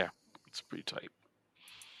 Yeah, it's pretty tight.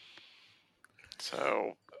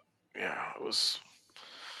 So Yeah, it was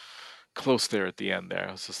close there at the end. There,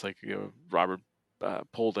 it was just like Robert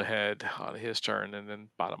pulled ahead on his turn, and then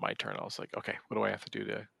bottom my turn. I was like, okay, what do I have to do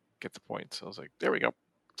to get the points? So I was like, there we go.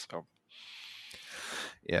 So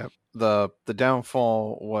Yeah. The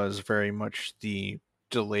downfall was very much the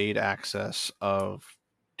delayed access of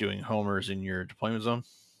doing homers in your deployment zone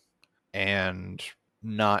and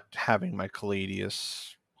not having my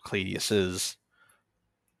Caladius's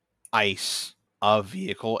ice a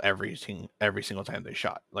vehicle every single time they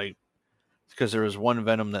shot. Like because there was one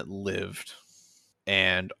venom that lived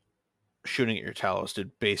and shooting at your Talos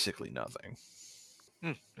did basically nothing.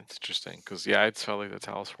 it's interesting because yeah, it felt like the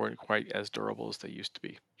towels weren't quite as durable as they used to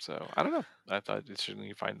be. So I don't know. I thought it shouldn't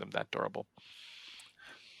you find them that durable.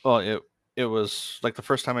 Well, it was like the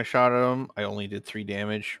first time I shot at him, I only did 3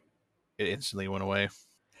 damage. It instantly went away.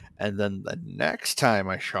 And then the next time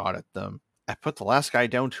I shot at them, I put the last guy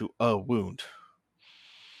down to a wound.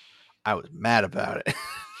 I was mad about it.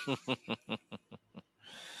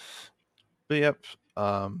 But yep.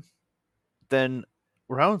 Um, then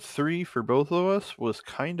round 3 for both of us was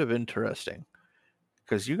kind of interesting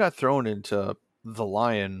because you got thrown into the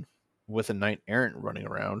lion with a knight errant running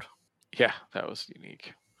around. Yeah, that was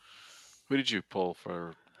unique. Who did you pull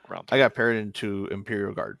for round I three? got paired into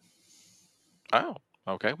Imperial Guard. Oh,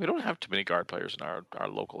 okay. We don't have too many guard players in our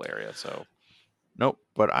local area, so Nope,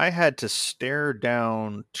 but I had to stare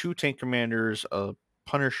down 2 tank commanders, a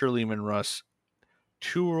Punisher Lehman Russ,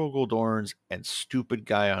 2 Rogaldorns, and stupid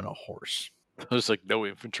guy on a horse. there's like no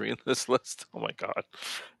infantry in this list. Oh my god.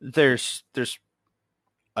 There's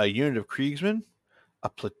a unit of Kriegsmen, a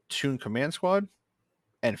platoon command squad,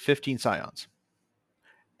 and 15 Scions,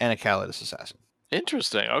 and a Calidus assassin.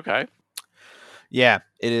 Interesting. Okay. Yeah,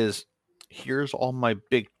 it is. Here's all my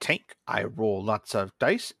big tank. I roll lots of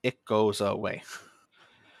dice. It goes away.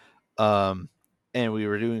 Um, and we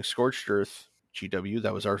were doing Scorched Earth GW.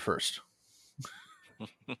 That was our first,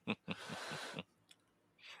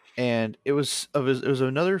 and it was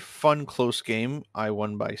another fun close game. I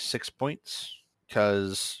won by 6 points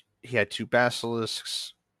because he had 2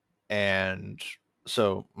 basilisks, and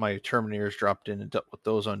so my Terminators dropped in and dealt with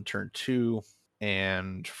those on turn 2,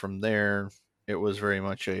 and from there it was very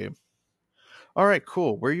much a all right,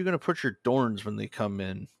 cool. Where are you going to put your Dorns when they come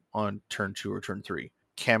in on turn 2 or turn 3?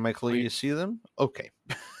 Chemically, Wait, you see them? Okay.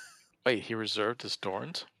 wait. He reserved his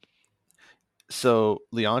Dorns. So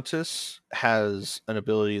Leontis has an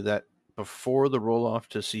ability that before the roll off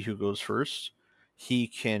to see who goes first, he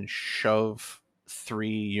can shove 3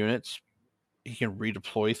 units. He can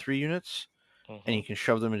redeploy 3 units, and Hmm. he can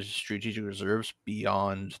shove them into strategic reserves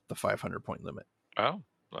beyond the 500 point limit. Oh,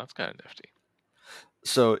 that's kind of nifty.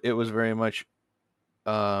 So it was very much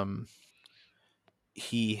um,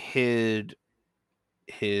 he hid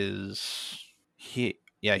his he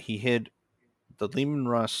hid the Lehman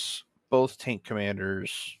Russ, both tank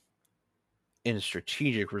commanders in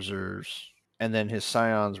strategic reserves, and then his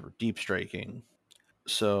scions were deep striking.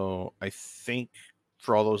 So I think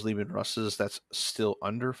for all those Lehman Russes, that's still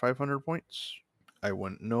under 500 points. I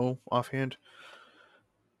wouldn't know offhand.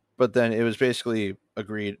 But then it was basically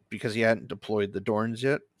agreed because he hadn't deployed the Dorns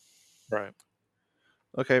yet. Right.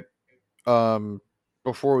 Okay. Um,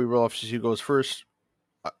 Before we roll off to see who goes first,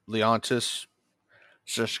 Leontis is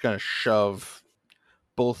just going to shove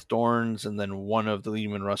both Dorns and then one of the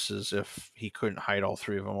Lehman Russes if he couldn't hide all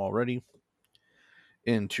 3 of them already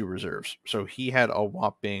into reserves. So he had a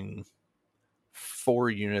whopping 4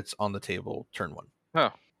 units on the table turn 1.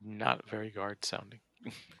 Oh, not very guard sounding.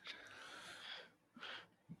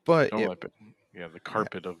 But it Normally, but yeah, the yeah,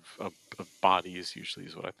 carpet of bodies usually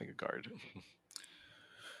is what I think of guard.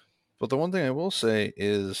 but the one thing I will say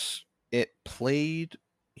is it played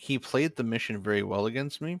he played the mission very well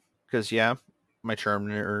against me because yeah, my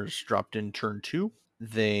Terminators dropped in turn 2.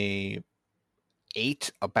 They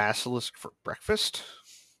ate a basilisk for breakfast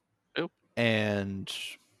Oh, and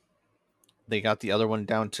they got the other one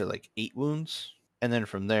down to like 8 wounds. And then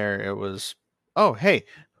from there it was, oh hey,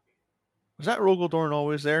 was that Rogaldorn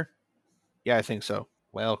always there? Yeah, I think so.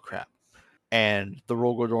 Well, crap. And the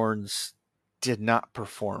Rogaldorns did not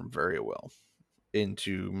perform very well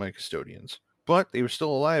into my custodians. But they were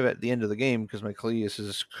still alive at the end of the game because my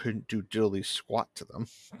Cleiuses couldn't do diddly squat to them.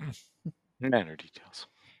 minor details.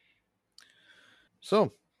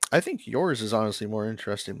 So I think yours is honestly more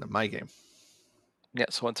interesting than my game. Yeah,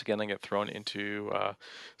 so once again, I get thrown into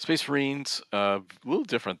Space Marines. A little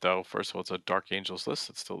different though. First of all, it's a Dark Angels list.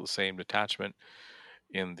 It's still the same detachment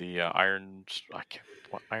in the I can't,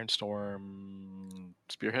 what, Iron Storm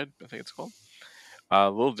Spearhead, I think it's called. A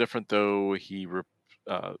little different though.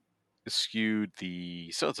 Uh, eschewed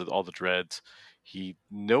the so it's all the dreads. He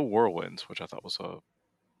no whirlwinds, which I thought was a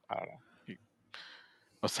I don't know.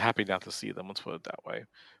 I was happy not to see them. Let's put it that way.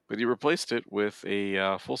 But he replaced it with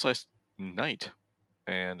a full size knight,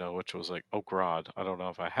 and which was like, oh god, I don't know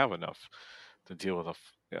if I have enough to deal with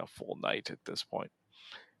a full knight at this point.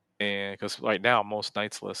 And because right now most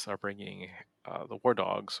knights lists are bringing the war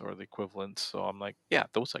dogs or the equivalents, so I'm like, yeah,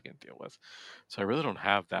 those I can deal with. So I really don't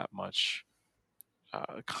have that much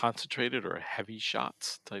concentrated or heavy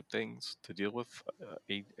shots type things to deal with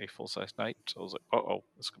a full size knight. So I was like, oh,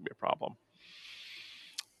 this could be a problem.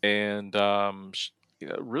 And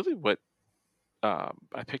really, what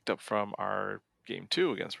I picked up from our game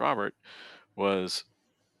two against Robert was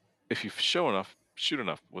if you shoot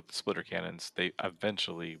enough with the splitter cannons, they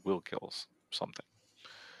eventually will kill something,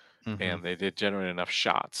 Hmm. and they did generate enough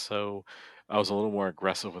shots. So I was a little more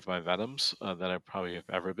aggressive with my venoms than I probably have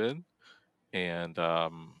ever been, and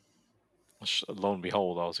lo and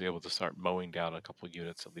behold, I was able to start mowing down a couple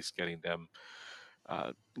units, at least getting them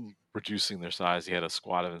reducing their size. He had a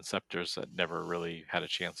squad of inceptors that never really had a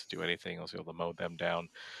chance to do anything. I was able to mow them down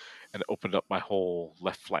and opened up my whole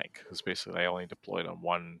left flank because basically I only deployed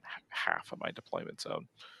on half of my deployment zone.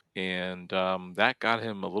 And that got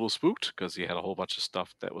him a little spooked because he had a whole bunch of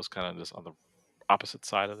stuff that was kind of just on the opposite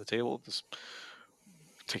side of the table, just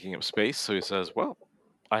taking up space. So he says, well,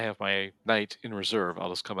 I have my knight in reserve. I'll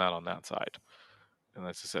just come out on that side. And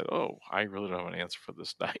I said, "Oh, I really don't have an answer for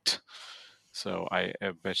this knight." So I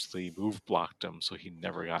eventually move blocked him, so he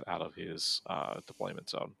never got out of his deployment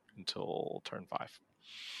zone until turn 5.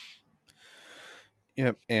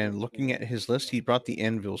 Yep. And looking at his list, he brought the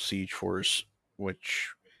Anvil Siege Force,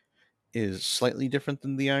 which is slightly different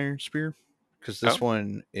than the Iron Spear, because this Oh,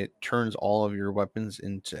 one it turns all of your weapons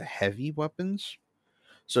into heavy weapons.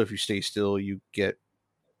 So if you stay still, you get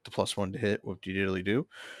the +1 to hit with diddly do.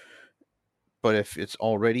 But if it's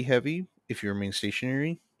already heavy, if you remain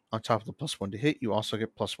stationary, on top of the +1 to hit, you also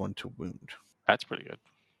get +1 to wound. that's pretty good.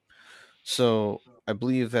 So I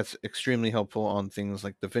believe that's extremely helpful on things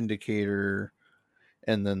like the Vindicator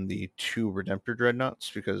and then the two Redemptor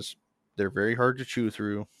Dreadnoughts because they're very hard to chew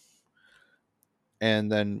through.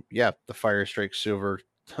 And then yeah, the Fire Strike Silver,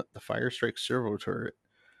 the Fire Strike Servo turret.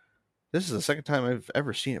 This is the second time I've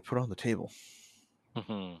ever seen it put on the table.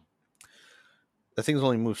 Mhm. The thing's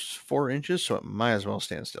only moves 4 inches, so it might as well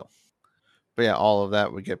stand still. But yeah, all of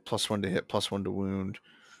that would get +1 to hit, +1 to wound,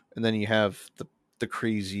 and then you have the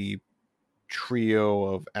crazy trio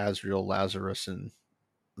of Azrael, Lazarus, and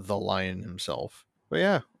the Lion himself. But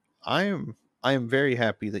yeah, I am very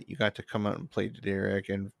happy that you got to come out and play today, Eric,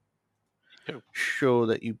 and Yo. show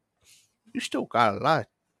that you still got a lot of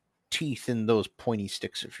teeth in those pointy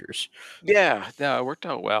sticks of yours. Yeah, no, it worked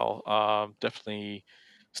out well. Definitely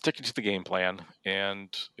sticking to the game plan,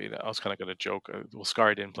 and I was kind of going to joke. Well,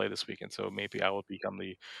 Scar didn't play this weekend, so maybe I will become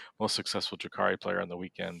the most successful Drakari player on the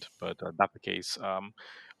weekend, but not the case.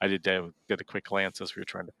 I did a quick glance as we were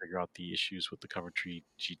trying to figure out the issues with the cover tree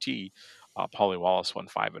GT. Paulie Wallace won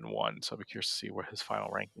 5-1, so I'll be curious to see where his final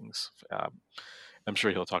rankings. I'm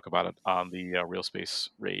sure he'll talk about it on the Real Space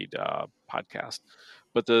Raid podcast.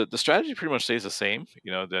 But the strategy pretty much stays the same.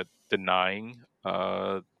 That denying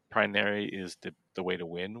primary is the way to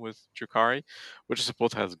win with Drakari, which I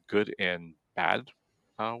suppose has good and bad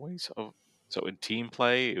ways of. So in team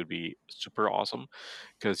play, it would be super awesome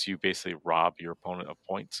because you basically rob your opponent of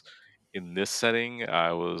points. In this setting,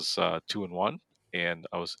 I was 2-1, and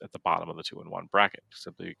I was at the bottom of the 2-1 bracket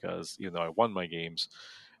simply because even though I won my games,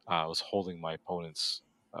 I was holding my opponent's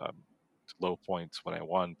um, low points when I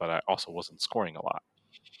won, but I also wasn't scoring a lot.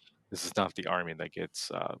 This is not the army that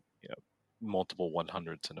gets multiple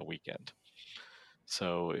 100s in a weekend.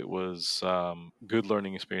 So it was good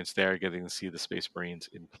learning experience there, getting to see the Space Marines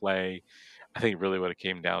in play. I think really what it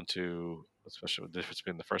came down to, especially the difference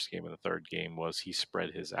between the first game and the third game, was he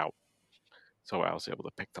spread his out. So I was able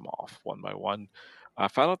to pick them off one by one. I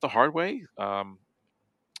found out the hard way.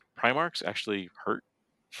 Primarchs actually hurt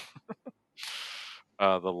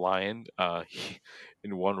the lion.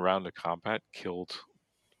 In one round of combat, killed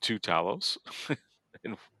two Talos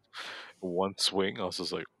in one swing. I was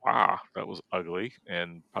just like, wow, that was ugly,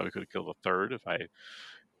 and probably could have killed a third if I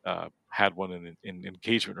had one in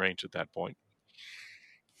engagement range at that point.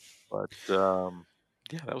 But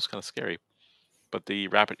yeah, that was kind of scary. But the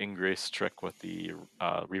rapid ingress trick with the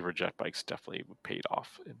Reaver jet bikes definitely paid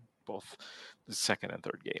off in both the second and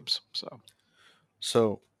third games. So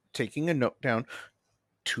So taking a note down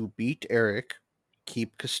to beat Eric,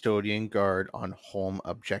 keep custodian guard on home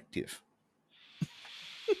objective.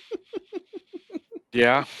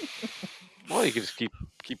 yeah, well, you can just keep.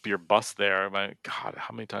 keep your bus there. My God,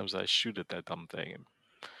 how many times did I shoot at that dumb thing and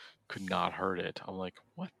could not hurt it? I'm like,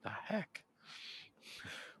 what the heck?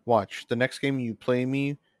 Watch the next game you play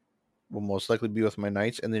me will most likely be with my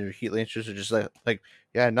knights, and then your heat lancers are just like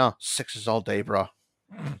yeah, no, sixes all day, bro.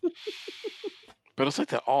 But it's like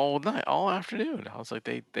that all night, all afternoon. I was like,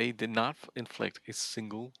 they did not inflict a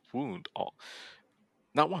single wound, all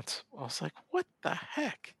not once. I was like, what the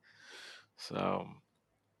heck? So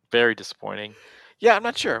very disappointing. Yeah, I'm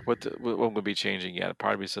not sure what would be changing yet.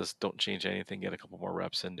 Part of me says don't change anything, get a couple more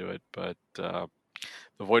reps into it. But the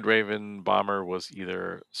Void Raven bomber was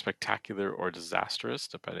either spectacular or disastrous,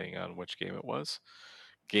 depending on which game it was.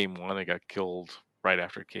 Game one, it got killed right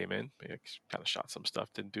after it came in. It kind of shot some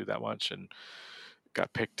stuff, didn't do that much, and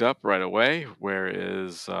got picked up right away.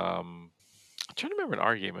 Whereas I'm trying to remember in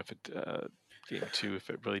our game if it game two if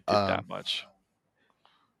it really did Um, that much.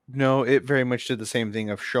 no, it very much did the same thing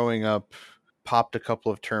of showing up, popped a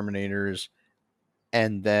couple of Terminators,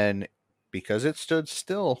 and then because it stood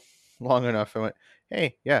still long enough, I went,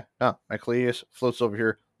 "Hey, yeah, no, my Cleus floats over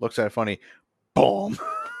here, looks at it funny, boom."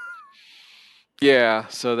 Yeah,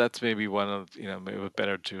 so that's maybe one of maybe it was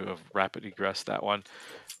better to have rapid egress that one.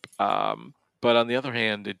 Um, but on the other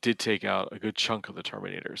hand, it did take out a good chunk of the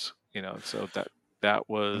Terminators. So that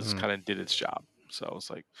was Mhm. kind of did its job. So I was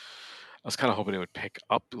like, I was kind of hoping it would pick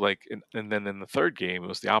up like, and then in the third game it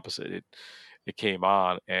was the opposite. It came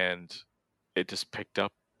on and it just picked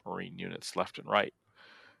up Marine units left and right,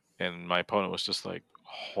 and my opponent was just like,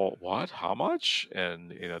 What? How much?"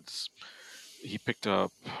 And he picked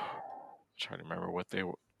up. Trying to remember what they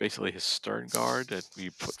were. Basically, his stern guard that we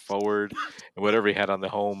put forward, and whatever he had on the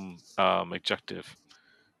home objective.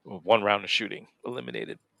 One round of shooting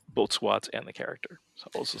eliminated both squads and the character. So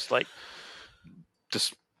it was just like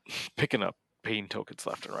just picking up pain tokens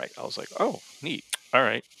left and right. I was like, oh, neat. All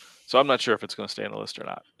right. So I'm not sure if it's going to stay on the list or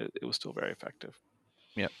not. It was still very effective.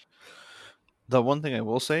 Yep. The one thing I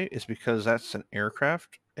will say is because that's an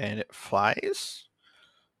aircraft and it flies,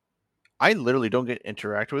 I literally don't get to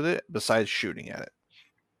interact with it besides shooting at it.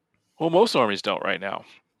 Well, most armies don't right now,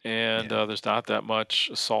 and Yeah. there's not that much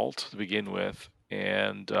assault to begin with.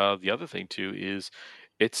 And the other thing too is,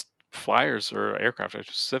 its flyers or aircraft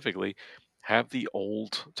specifically have the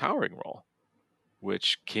old towering roll,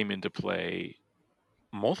 which came into play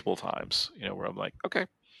multiple times. Where I'm like, okay,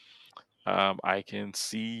 I can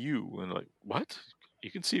see you, and like, what?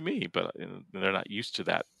 You can see me, but they're not used to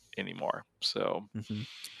that anymore. So Mhm.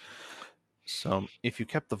 So if you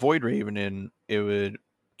kept the Void Raven in, it would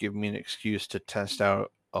give me an excuse to test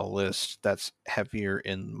out a list that's heavier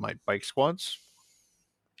in my bike squads.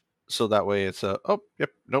 So that way it's a oh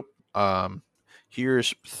yep nope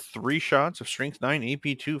here's 3 shots of strength 9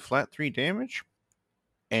 AP2 flat 3 damage,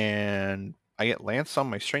 and I get lance on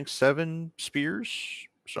my strength 7 spears,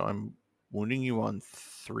 so I'm wounding you on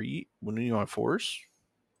 3, wounding you on 4s.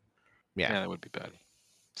 Yeah, yeah, that would be bad.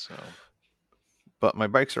 So but my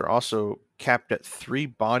bikes are also capped at 3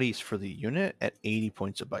 bodies for the unit at 80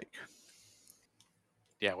 points a bike.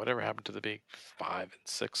 yeah, whatever happened to the big 5 and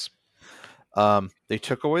 6? They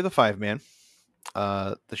took away the 5 man.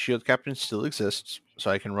 The shield captain still exists,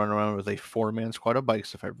 so I can run around with a 4 man squad of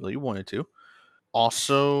bikes if I really wanted to.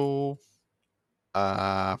 Also,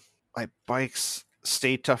 my bikes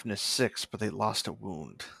stay toughness 6, but they lost a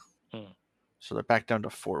wound, Hmm. so they're back down to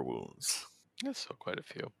 4 wounds. That's still quite a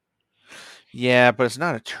few, Yeah, but it's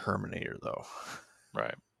not a Terminator though.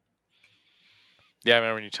 right? Yeah, I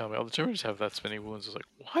remember when you tell me, "Oh, the Terminators have that many wounds." I was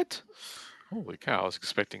like, "What? Holy cow!" I was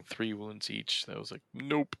expecting 3 wounds each. I was like,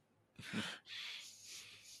 "Nope."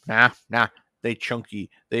 Nah. They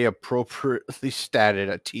chunky. They appropriately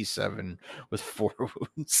statted a T7 with 4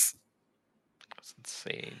 wounds. That's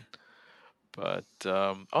insane. But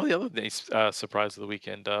oh, the other nice surprise of the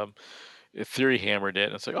weekend, Theory hammered it.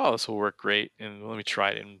 And it's like, "Oh, this will work great," and let me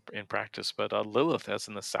try it in practice. But Lilith as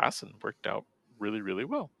an assassin worked out really, really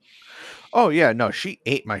well. Oh yeah, no, she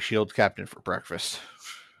ate my shield captain for breakfast.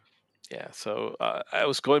 Yeah, so I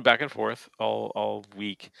was going back and forth all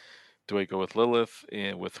week. Do I go with Lilith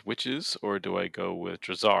and with witches, or do I go with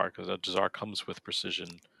Drazar? Because Drazar comes with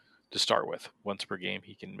precision to start with. Once per game,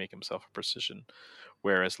 he can make himself a precision.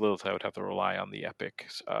 Whereas Lilith, I would have to rely on the epic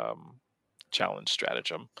challenge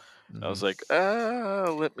stratagem. I Mhm. was like,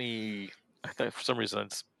 let me. I thought for some reason I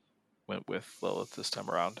just went with Lilith this time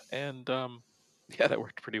around, and yeah, that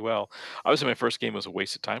worked pretty well. Obviously, my first game was a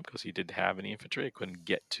waste of time because he didn't have any infantry. I couldn't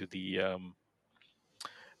get to the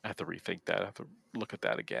I have to rethink that. I have to look at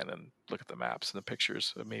that again and look at the maps and the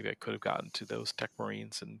pictures. Maybe I could have gotten to those Tech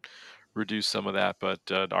Marines and reduced some of that. But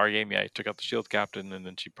in our game, yeah, I took out the shield captain, and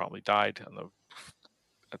then she probably died on the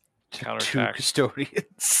Two counterattack.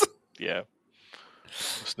 custodians. Yeah,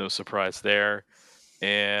 was no surprise there.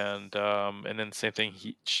 And then same thing.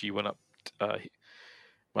 She went up.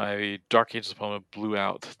 My Dark Ages opponent blew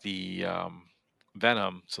out the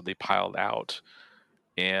Venom, so they piled out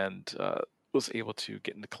and was able to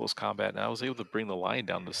get into close combat. And I was able to bring the lion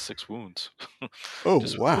down to 6 wounds, Oh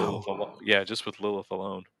just with wow! Lilith alone. Yeah, just with Lilith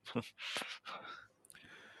alone.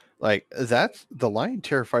 Like that's the lion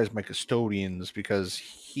terrifies my custodians because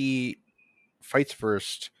he fights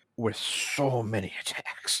first with so many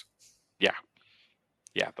attacks. Yeah,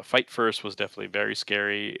 yeah. The fight first was definitely very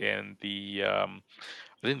scary, and the I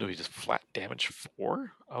didn't know he just flat damage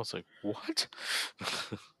 4. I was like, what?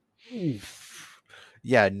 Oof.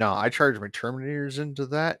 Yeah, no, I charge my Terminators into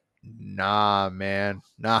that. Nah, man.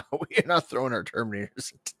 Nah, we're not throwing our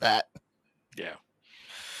Terminators into that. Yeah.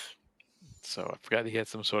 So I forgot he had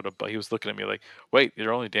some sort of. But he was looking at me like, "Wait,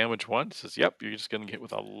 you're only damage 1." He says, "Yep, you're just gonna get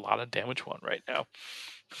with a lot of damage 1 right now."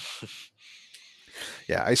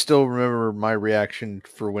 Yeah, I still remember my reaction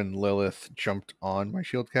for when Lilith jumped on my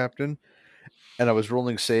shield captain and I was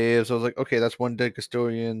rolling saves. I was like, okay, that's one dead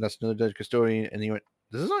custodian, that's another dead custodian. And he went,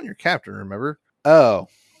 this is on your captain, remember? Oh.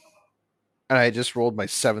 And I just rolled my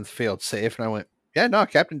seventh failed save and I went, yeah, no,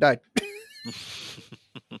 captain died.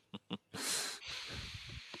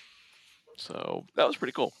 So that was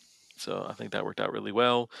pretty cool. So I think that worked out really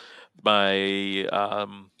well. My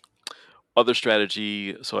other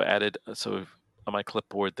strategy, so I added so on my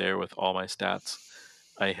clipboard there with all my stats,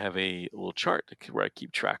 I have a little chart where I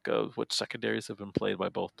keep track of which secondaries have been played by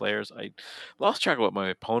both players. I lost track of what my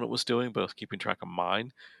opponent was doing, but I was keeping track of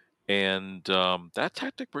mine, and that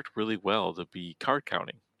tactic worked really well to be card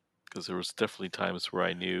counting, because there was definitely times where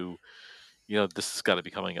I knew, this has got to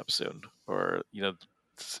be coming up soon, or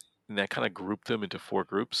and I kind of grouped them into 4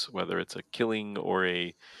 groups, whether it's a killing or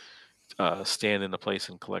a stand in a place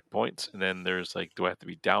and collect points. And then there's like, do I have to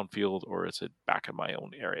be downfield or is it back in my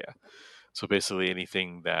own area? So basically,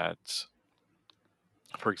 anything that,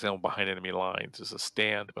 for example, behind enemy lines is a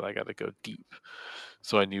stand, but I got to go deep.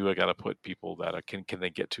 So I knew I got to put people that can they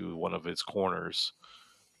get to one of its corners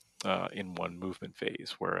in one movement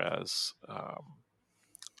phase. Whereas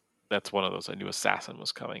that's one of those, I knew assassin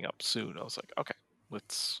was coming up soon. I was like, okay,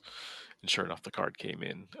 let's. And sure enough, the card came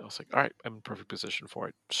in. I was like, all right, I'm in perfect position for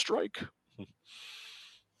it. Strike.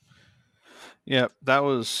 Yeah,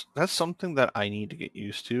 that's something that I need to get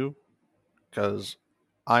used to because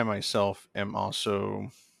I myself am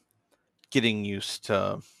also getting used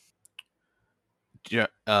to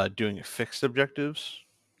doing fixed objectives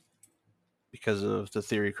because of the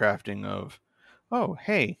theory crafting of, oh,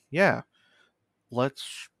 hey, yeah,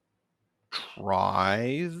 let's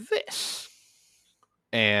try this.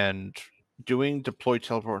 And doing deploy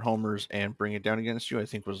teleport homers and bring it down against you, I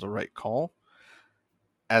think was the right call.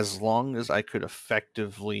 As long as I could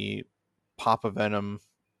effectively pop a venom,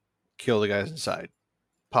 kill the guys inside,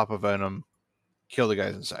 pop a venom, kill the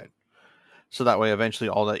guys inside. So that way, eventually,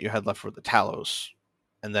 all that you had left were the Talos,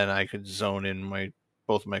 and then I could zone in my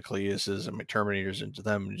both my Cleiuses and my Terminators into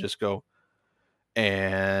them and just go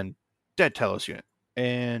and dead Talos unit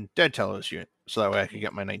and dead Talos unit, so that way I could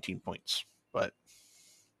get my 19 points. But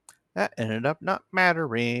that ended up not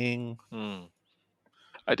mattering. Hmm.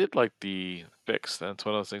 I did like the fix. That's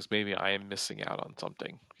one of those things. Maybe I am missing out on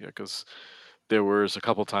something. Yeah, because there was a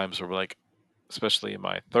couple times where, like, especially in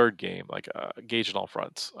my third game, like Gauge in all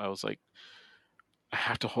fronts, I was like, I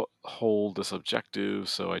have to hold this objective,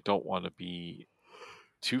 so I don't want to be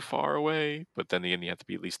too far away. But then again, you have to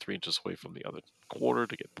be at least 3 inches away from the other quarter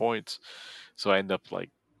to get points. So I end up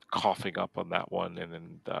like coughing up on that one, and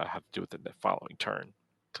then have to do it in the following turn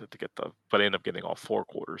to get the. But I end up getting all 4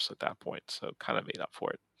 quarters at that point, so kind of made up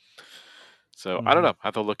for it. So I don't Mm-hmm. know. I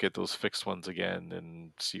have to look at those fixed ones again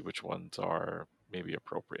and see which ones are maybe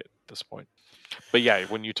appropriate at this point. But yeah,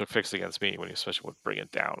 when you took fixed against me, when you especially would bring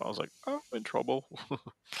it down, I was like, oh, I'm in trouble.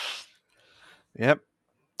 Yep,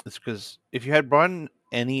 it's because if you had brought in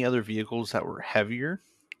any other vehicles that were heavier,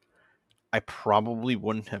 I probably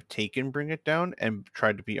wouldn't have taken Bring It Down and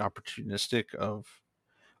tried to be opportunistic of,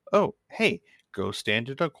 oh, hey, go stand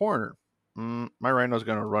in a corner. My Rhino's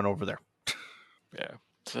going to run over there. Yeah.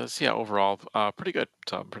 So yeah, overall, pretty good.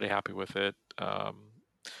 So I'm pretty happy with it.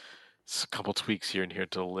 It's a couple tweaks here and here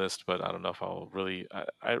to the list, but I don't know if I'll really. I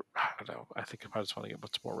don't know. I think I just want to get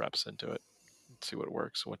much more reps into it and see what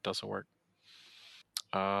works and what doesn't work.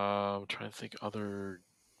 Trying to think other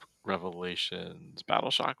revelations.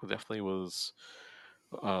 Battle Shock definitely was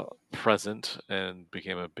present and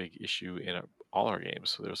became a big issue in all our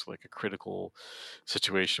games. So there's like a critical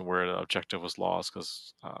situation where an objective was lost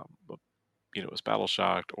because it was battle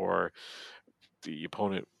shocked, or the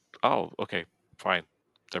opponent oh, okay, fine.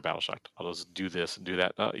 They're battle shocked. I'll just do this and do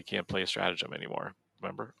that. Oh, you can't play a stratagem anymore.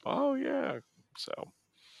 Remember? Oh yeah. So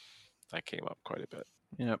that came up quite a bit.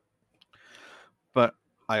 Yep. But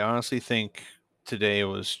I honestly think today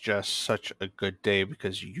was just such a good day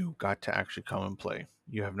because you got to actually come and play.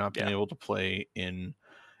 You have not been Yeah. able to play in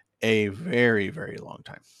a very, very long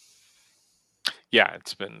time. Yeah,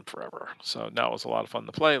 it's been forever. So now it was a lot of fun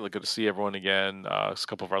to play. Like, good to see everyone again. A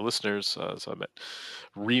couple of our listeners. So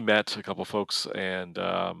I met a couple of folks, and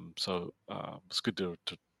it's good to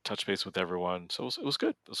touch base with everyone. So it was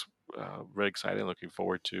good. It was very exciting. Looking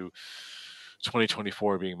forward to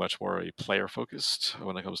 2024 being much more a player focused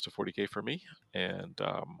when it comes to 40K for me. And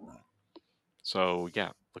so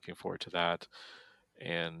yeah, looking forward to that.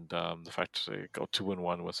 And the fact to go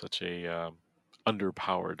 2-1 with such a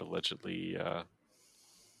underpowered allegedly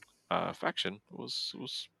faction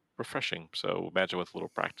was refreshing. So imagine with a little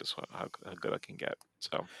practice how good I can get.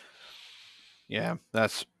 So Yeah,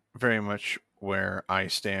 that's very much where I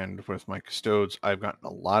stand with my custodes. I've gotten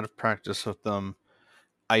a lot of practice with them.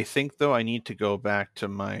 I think though I need to go back to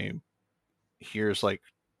my here's like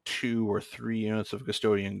 2 or 3 units of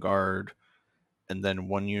custodian guard and then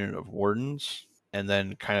 1 unit of wardens and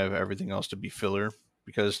then kind of everything else to be filler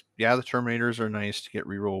because yeah, the terminators are nice to get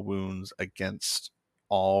reroll wounds against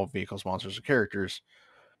all vehicles, monsters, and characters,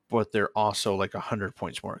 but they're also like 100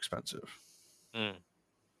 points more expensive. mm.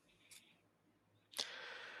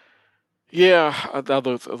 Yeah,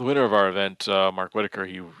 the winner of our event, Mark Whitaker,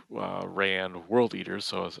 he ran World Eaters,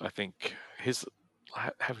 so I think his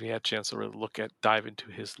have you had a chance to really dive into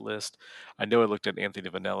his list? I know I looked at Anthony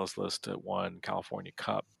Vanella's list at one California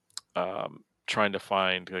Cup, trying to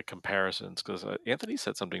find comparisons because Anthony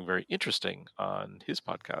said something very interesting on his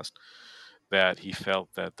podcast that he felt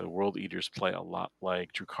that the World Eaters play a lot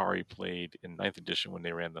like Drukari played in Ninth Edition when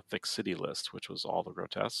they ran the Thick City list, which was all the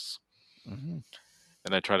grotesques. Mm-hmm.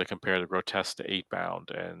 And I try to compare the grotesque to 8 bound.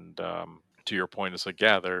 And to your point, it's like,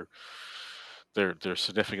 yeah, they're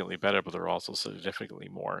significantly better, but they're also significantly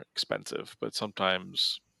more expensive. But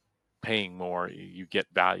sometimes paying more, you get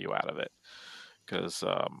value out of it because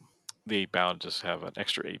the 8 bound just have an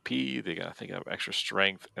extra AP. They got, I think, have extra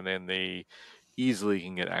strength, and then they easily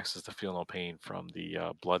can get access to feel no pain from the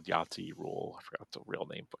blood Yahtzee rule. I forgot the real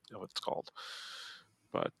name, but what it's called.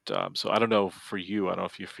 But so I don't know for you. I don't know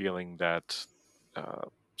if you're feeling that uh,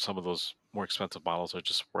 some of those more expensive models are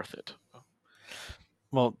just worth it.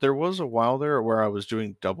 Well, there was a while there where I was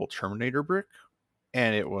doing double Terminator brick,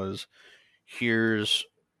 and it was here's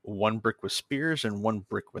 1 brick with spears and 1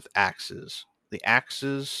 brick with axes. The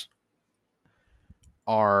axes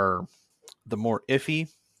are the more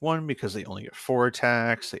iffy one because they only get 4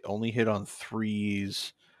 attacks, they only hit on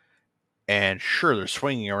threes, and sure, they're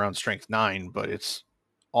swinging around strength 9, but it's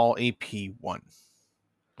all AP 1.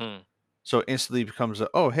 Hmm. So it instantly becomes a,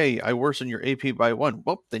 oh, hey, I worsen your AP by 1.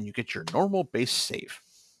 Well, then you get your normal base save.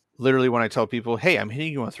 Literally, when I tell people, hey, I'm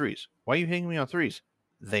hitting you on threes, why are you hitting me on threes?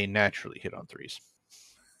 They naturally hit on threes.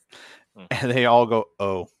 Hmm. And they all go,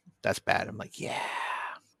 oh, that's bad. I'm like, yeah.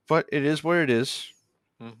 But it is what it is.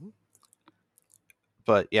 Mm-hmm.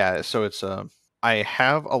 But yeah, so it's I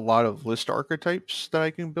have a lot of list archetypes that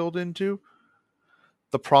I can build into.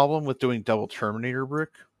 The problem with doing double Terminator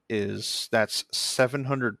brick is that's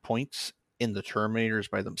 700 points in the Terminators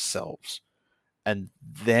by themselves, and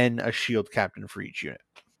then a shield captain for each unit.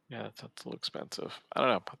 Yeah, that's a little expensive. I don't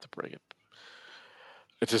know. I'll have to bring it.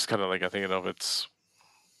 It's just kind of like I think of it's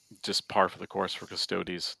just par for the course for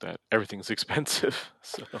custodies that everything's expensive.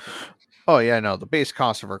 So Oh yeah, no, the base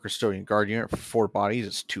cost of our custodian guard unit for 4 bodies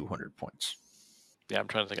is 200 points. yeah, I'm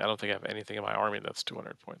trying to think. I don't think I have anything in my army that's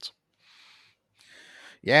 200 points.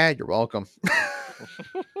 Yeah, you're welcome.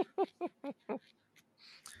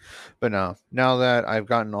 But no, now that I've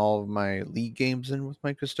gotten all of my league games in with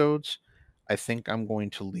my custodes, I think I'm going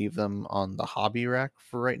to leave them on the hobby rack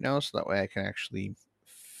for right now, so that way I can actually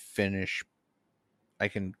finish. I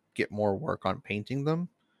can get more work on painting them.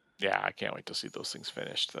 Yeah, I can't wait to see those things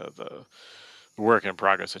finished. The work in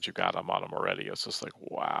progress that you got, I'm on them already. It's just like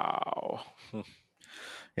wow.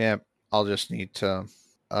 Yeah, I'll just need to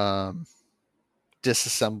um,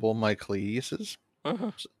 disassemble my Cleiuses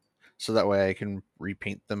Uh-huh. so that way I can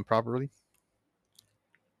repaint them properly.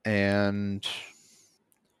 And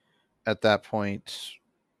at that point,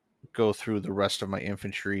 go through the rest of my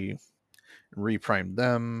infantry and reprime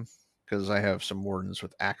them because I have some wardens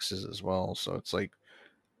with axes as well. So it's like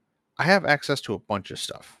I have access to a bunch of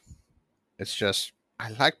stuff. It's just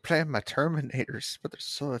I like playing my Terminators, but they're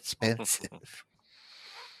so expensive.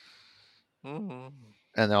 Mhm.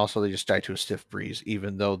 And also they just die to a stiff breeze,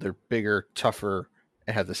 even though they're bigger, tougher,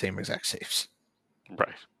 and have the same exact saves.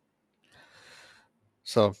 Right.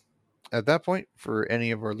 So at that point, for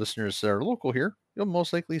any of our listeners that are local here, you'll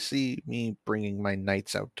most likely see me bringing my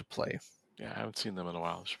knights out to play. Yeah, I haven't seen them in a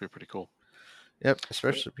while. It should be pretty cool. Yep,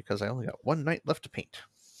 especially because I only got one knight left to paint.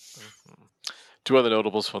 Mhm. Two other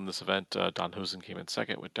notables from this event: Don Husen came in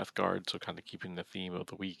second with Death Guard, so kind of keeping the theme of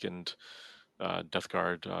the weekend. Death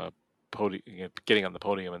Guard getting on the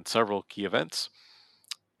podium in several key events.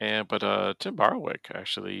 And but Tim Barwick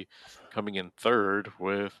actually coming in third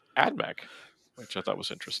with AdMech, which I thought was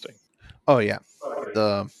interesting. Oh yeah,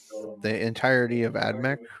 the the entirety of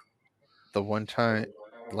AdMech. The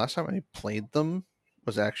last time I played them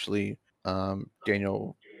was actually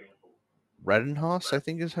Daniel Redenhaus, I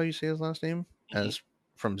think is how you say his last name, Hmm. as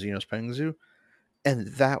from Xenos Petting Zoo, and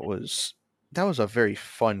that was a very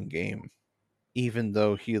fun game. Even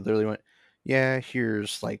though he literally went, yeah,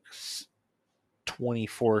 here's like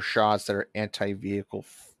 24 shots that are anti-vehicle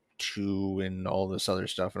two and all this other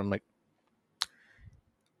stuff, and I'm like,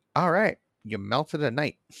 all right, you melted a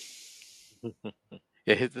knight.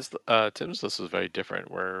 Yeah, Tim's list was very different.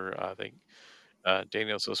 Where I think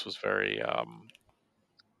Daniel's list was very I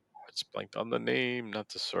just blanked on the name, not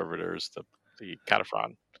the servitors, the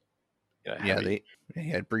Cataphren, Yeah, heavy. they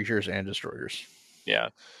had breachers and destroyers. Yeah,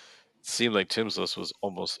 it seemed like Tim's list was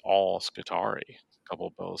almost all Scutari, a couple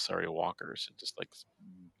of Belisarius walkers, and just like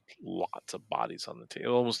lots of bodies on the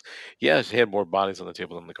table. Almost, yeah, he had more bodies on the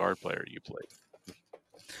table than the card player you played.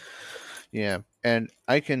 Yeah, and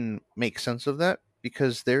I can make sense of that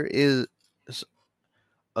because there is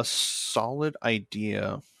a solid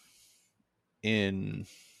idea in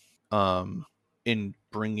um in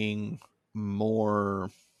more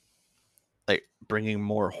bringing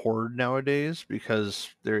more horde nowadays, because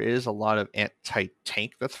there is a lot of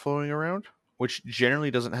anti-tank that's floating around, which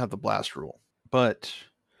generally doesn't have the blast rule. But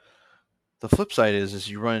the flip side is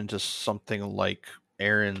you run into something like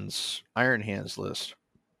Aaron's Iron Hands list.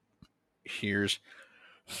 Here's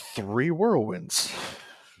three whirlwinds,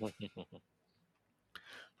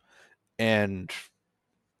 and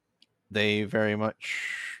they very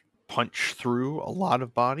much punch through a lot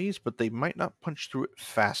of bodies, but they might not punch through it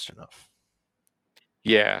fast enough.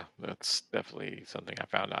 Yeah, that's definitely something I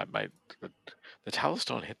found. The, the Talos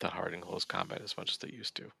don't hit that hard in close combat as much as they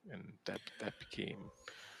used to, and that became.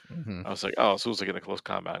 Hmm. I was like, oh, as soon as I get in close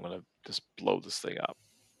combat, I'm gonna just blow this thing up,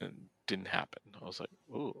 and didn't happen. I was like,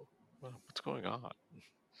 ooh, what's going on?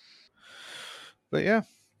 But yeah,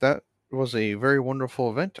 that was a very wonderful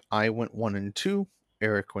event. I went 1-2.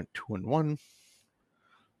 Eric went 2-1.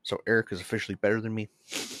 So Eric is officially better than me.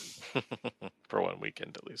 For one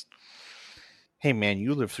weekend at least. Hey man,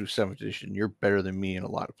 you lived through 7th edition. You're better than me in a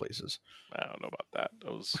lot of places. I don't know about that.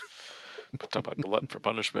 I was talking about glutton for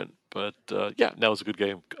punishment, but yeah, that was a good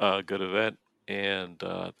game, good event. And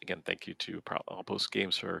again, thank you to Outpost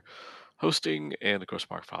Games for hosting, and of course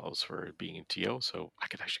Mark Follows for being in TO, so I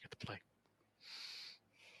could actually get to play.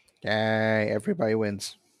 Yay, everybody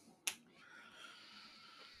wins.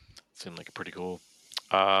 Seemed like a pretty cool.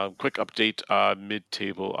 Quick update: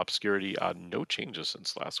 mid-table obscurity. No changes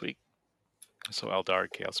since last week. So Eldar,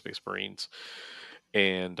 Chaos Space Marines,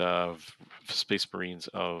 and Space Marines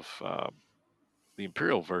of the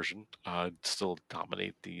Imperial version still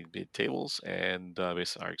dominate the mid tables, and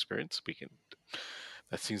based on our experience, we can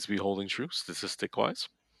that seems to be holding true statistic wise.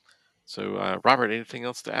 So, Robert, anything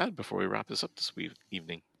else to add before we wrap this up this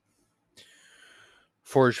evening?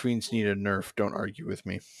 Forge Fiends need a nerf. Don't argue with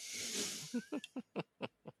me.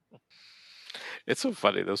 It's so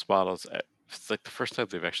funny those models. It's like the first time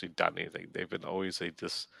they've actually done anything. They've been always a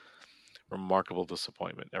remarkable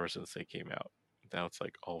disappointment ever since they came out. Now it's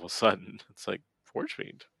like all of a sudden it's like Forge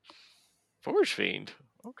Fiend, Forge Fiend.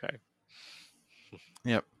 Okay.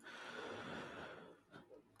 Yep.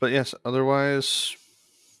 But yes, otherwise,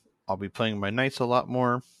 I'll be playing my knights a lot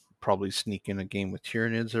more. Probably sneak in a game with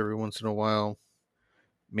Tyranids every once in a while.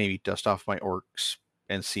 Maybe dust off my orcs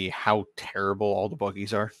and see how terrible all the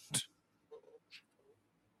buggies are.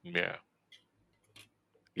 Yeah.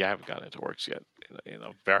 Yeah, I haven't gotten into Orcs yet in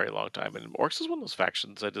a very long time. And Orcs is one of those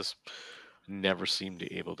factions I just never seem to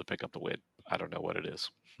be able to pick up the win. I don't know what it is.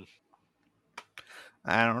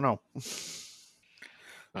 I don't know.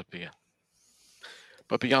 But yeah.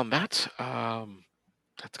 But beyond that,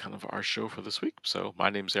 that's kind of our show for this week. So my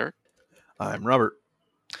name's Eric, I'm Robert.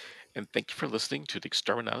 and thank you for listening to the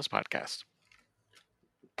Exterminatus podcast.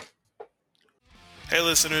 Hey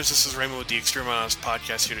listeners, this is Raymond with the Exterminatus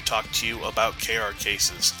podcast here to talk to you about KR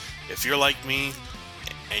cases. If you're like me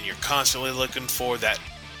and you're constantly looking for that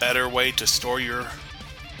better way to store your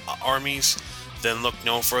armies, then look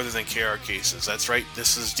no further than KR cases. That's right,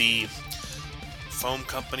 this is the foam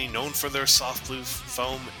company known for their soft blue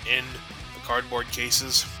foam in the cardboard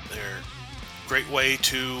cases. They're a great way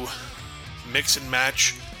to mix and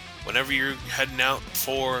match whenever you're heading out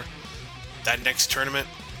for that next tournament.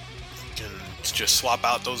 You can just swap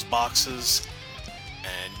out those boxes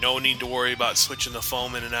and no need to worry about switching the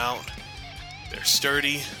foam in and out. They're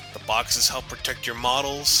sturdy, the boxes help protect your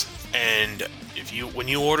models, and when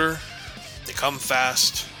you order, they come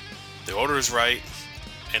fast, the order is right,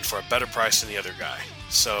 and for a better price than the other guy.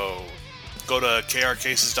 So go to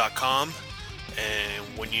krcases.com,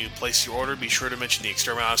 and when you place your order, be sure to mention the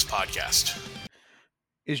Exterminatus podcast.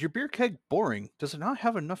 Is your beer keg boring? Does it not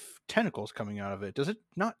have enough tentacles coming out of it? Does it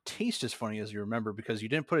not taste as funny as you remember because you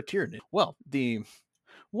didn't put a tear in it? Well, the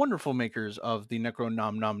wonderful makers of the Necro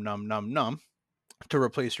Nom Nom Nom Nom Nom, to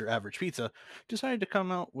replace your average pizza, decided to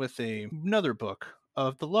come out with another book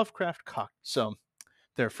of the Lovecraft cocktail. So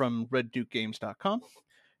they're from reddukegames.com,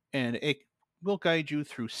 and it will guide you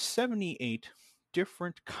through 78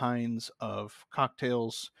 different kinds of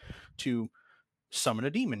cocktails to summon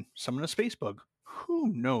a demon, summon a space bug.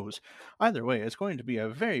 Who knows? Either way, it's going to be a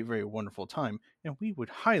very, very wonderful time, and we would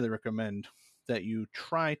highly recommend that you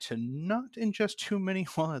try to not ingest too many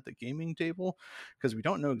while at the gaming table, because we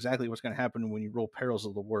don't know exactly what's going to happen when you roll Perils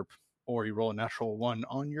of the Warp or you roll a natural 1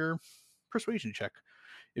 on your persuasion check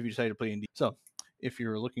if you decide to play in D. So, if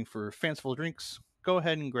you're looking for fanciful drinks, go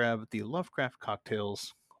ahead and grab the Lovecraft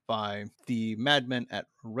cocktails by the madmen at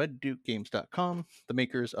reddukegames.com, the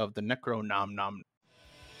makers of the Necro Nom Nom.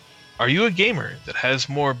 Are you a gamer that has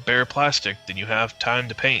more bare plastic than you have time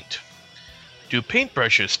to paint? Do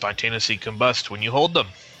paintbrushes spontaneously combust when you hold them?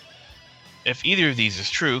 If either of these is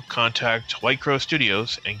true, contact White Crow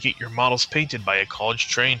Studios and get your models painted by a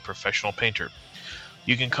college-trained professional painter.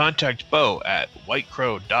 You can contact Bo at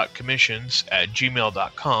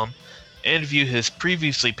whitecrow.commissions@gmail.com and view his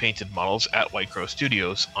previously painted models at White Crow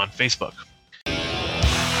Studios on Facebook.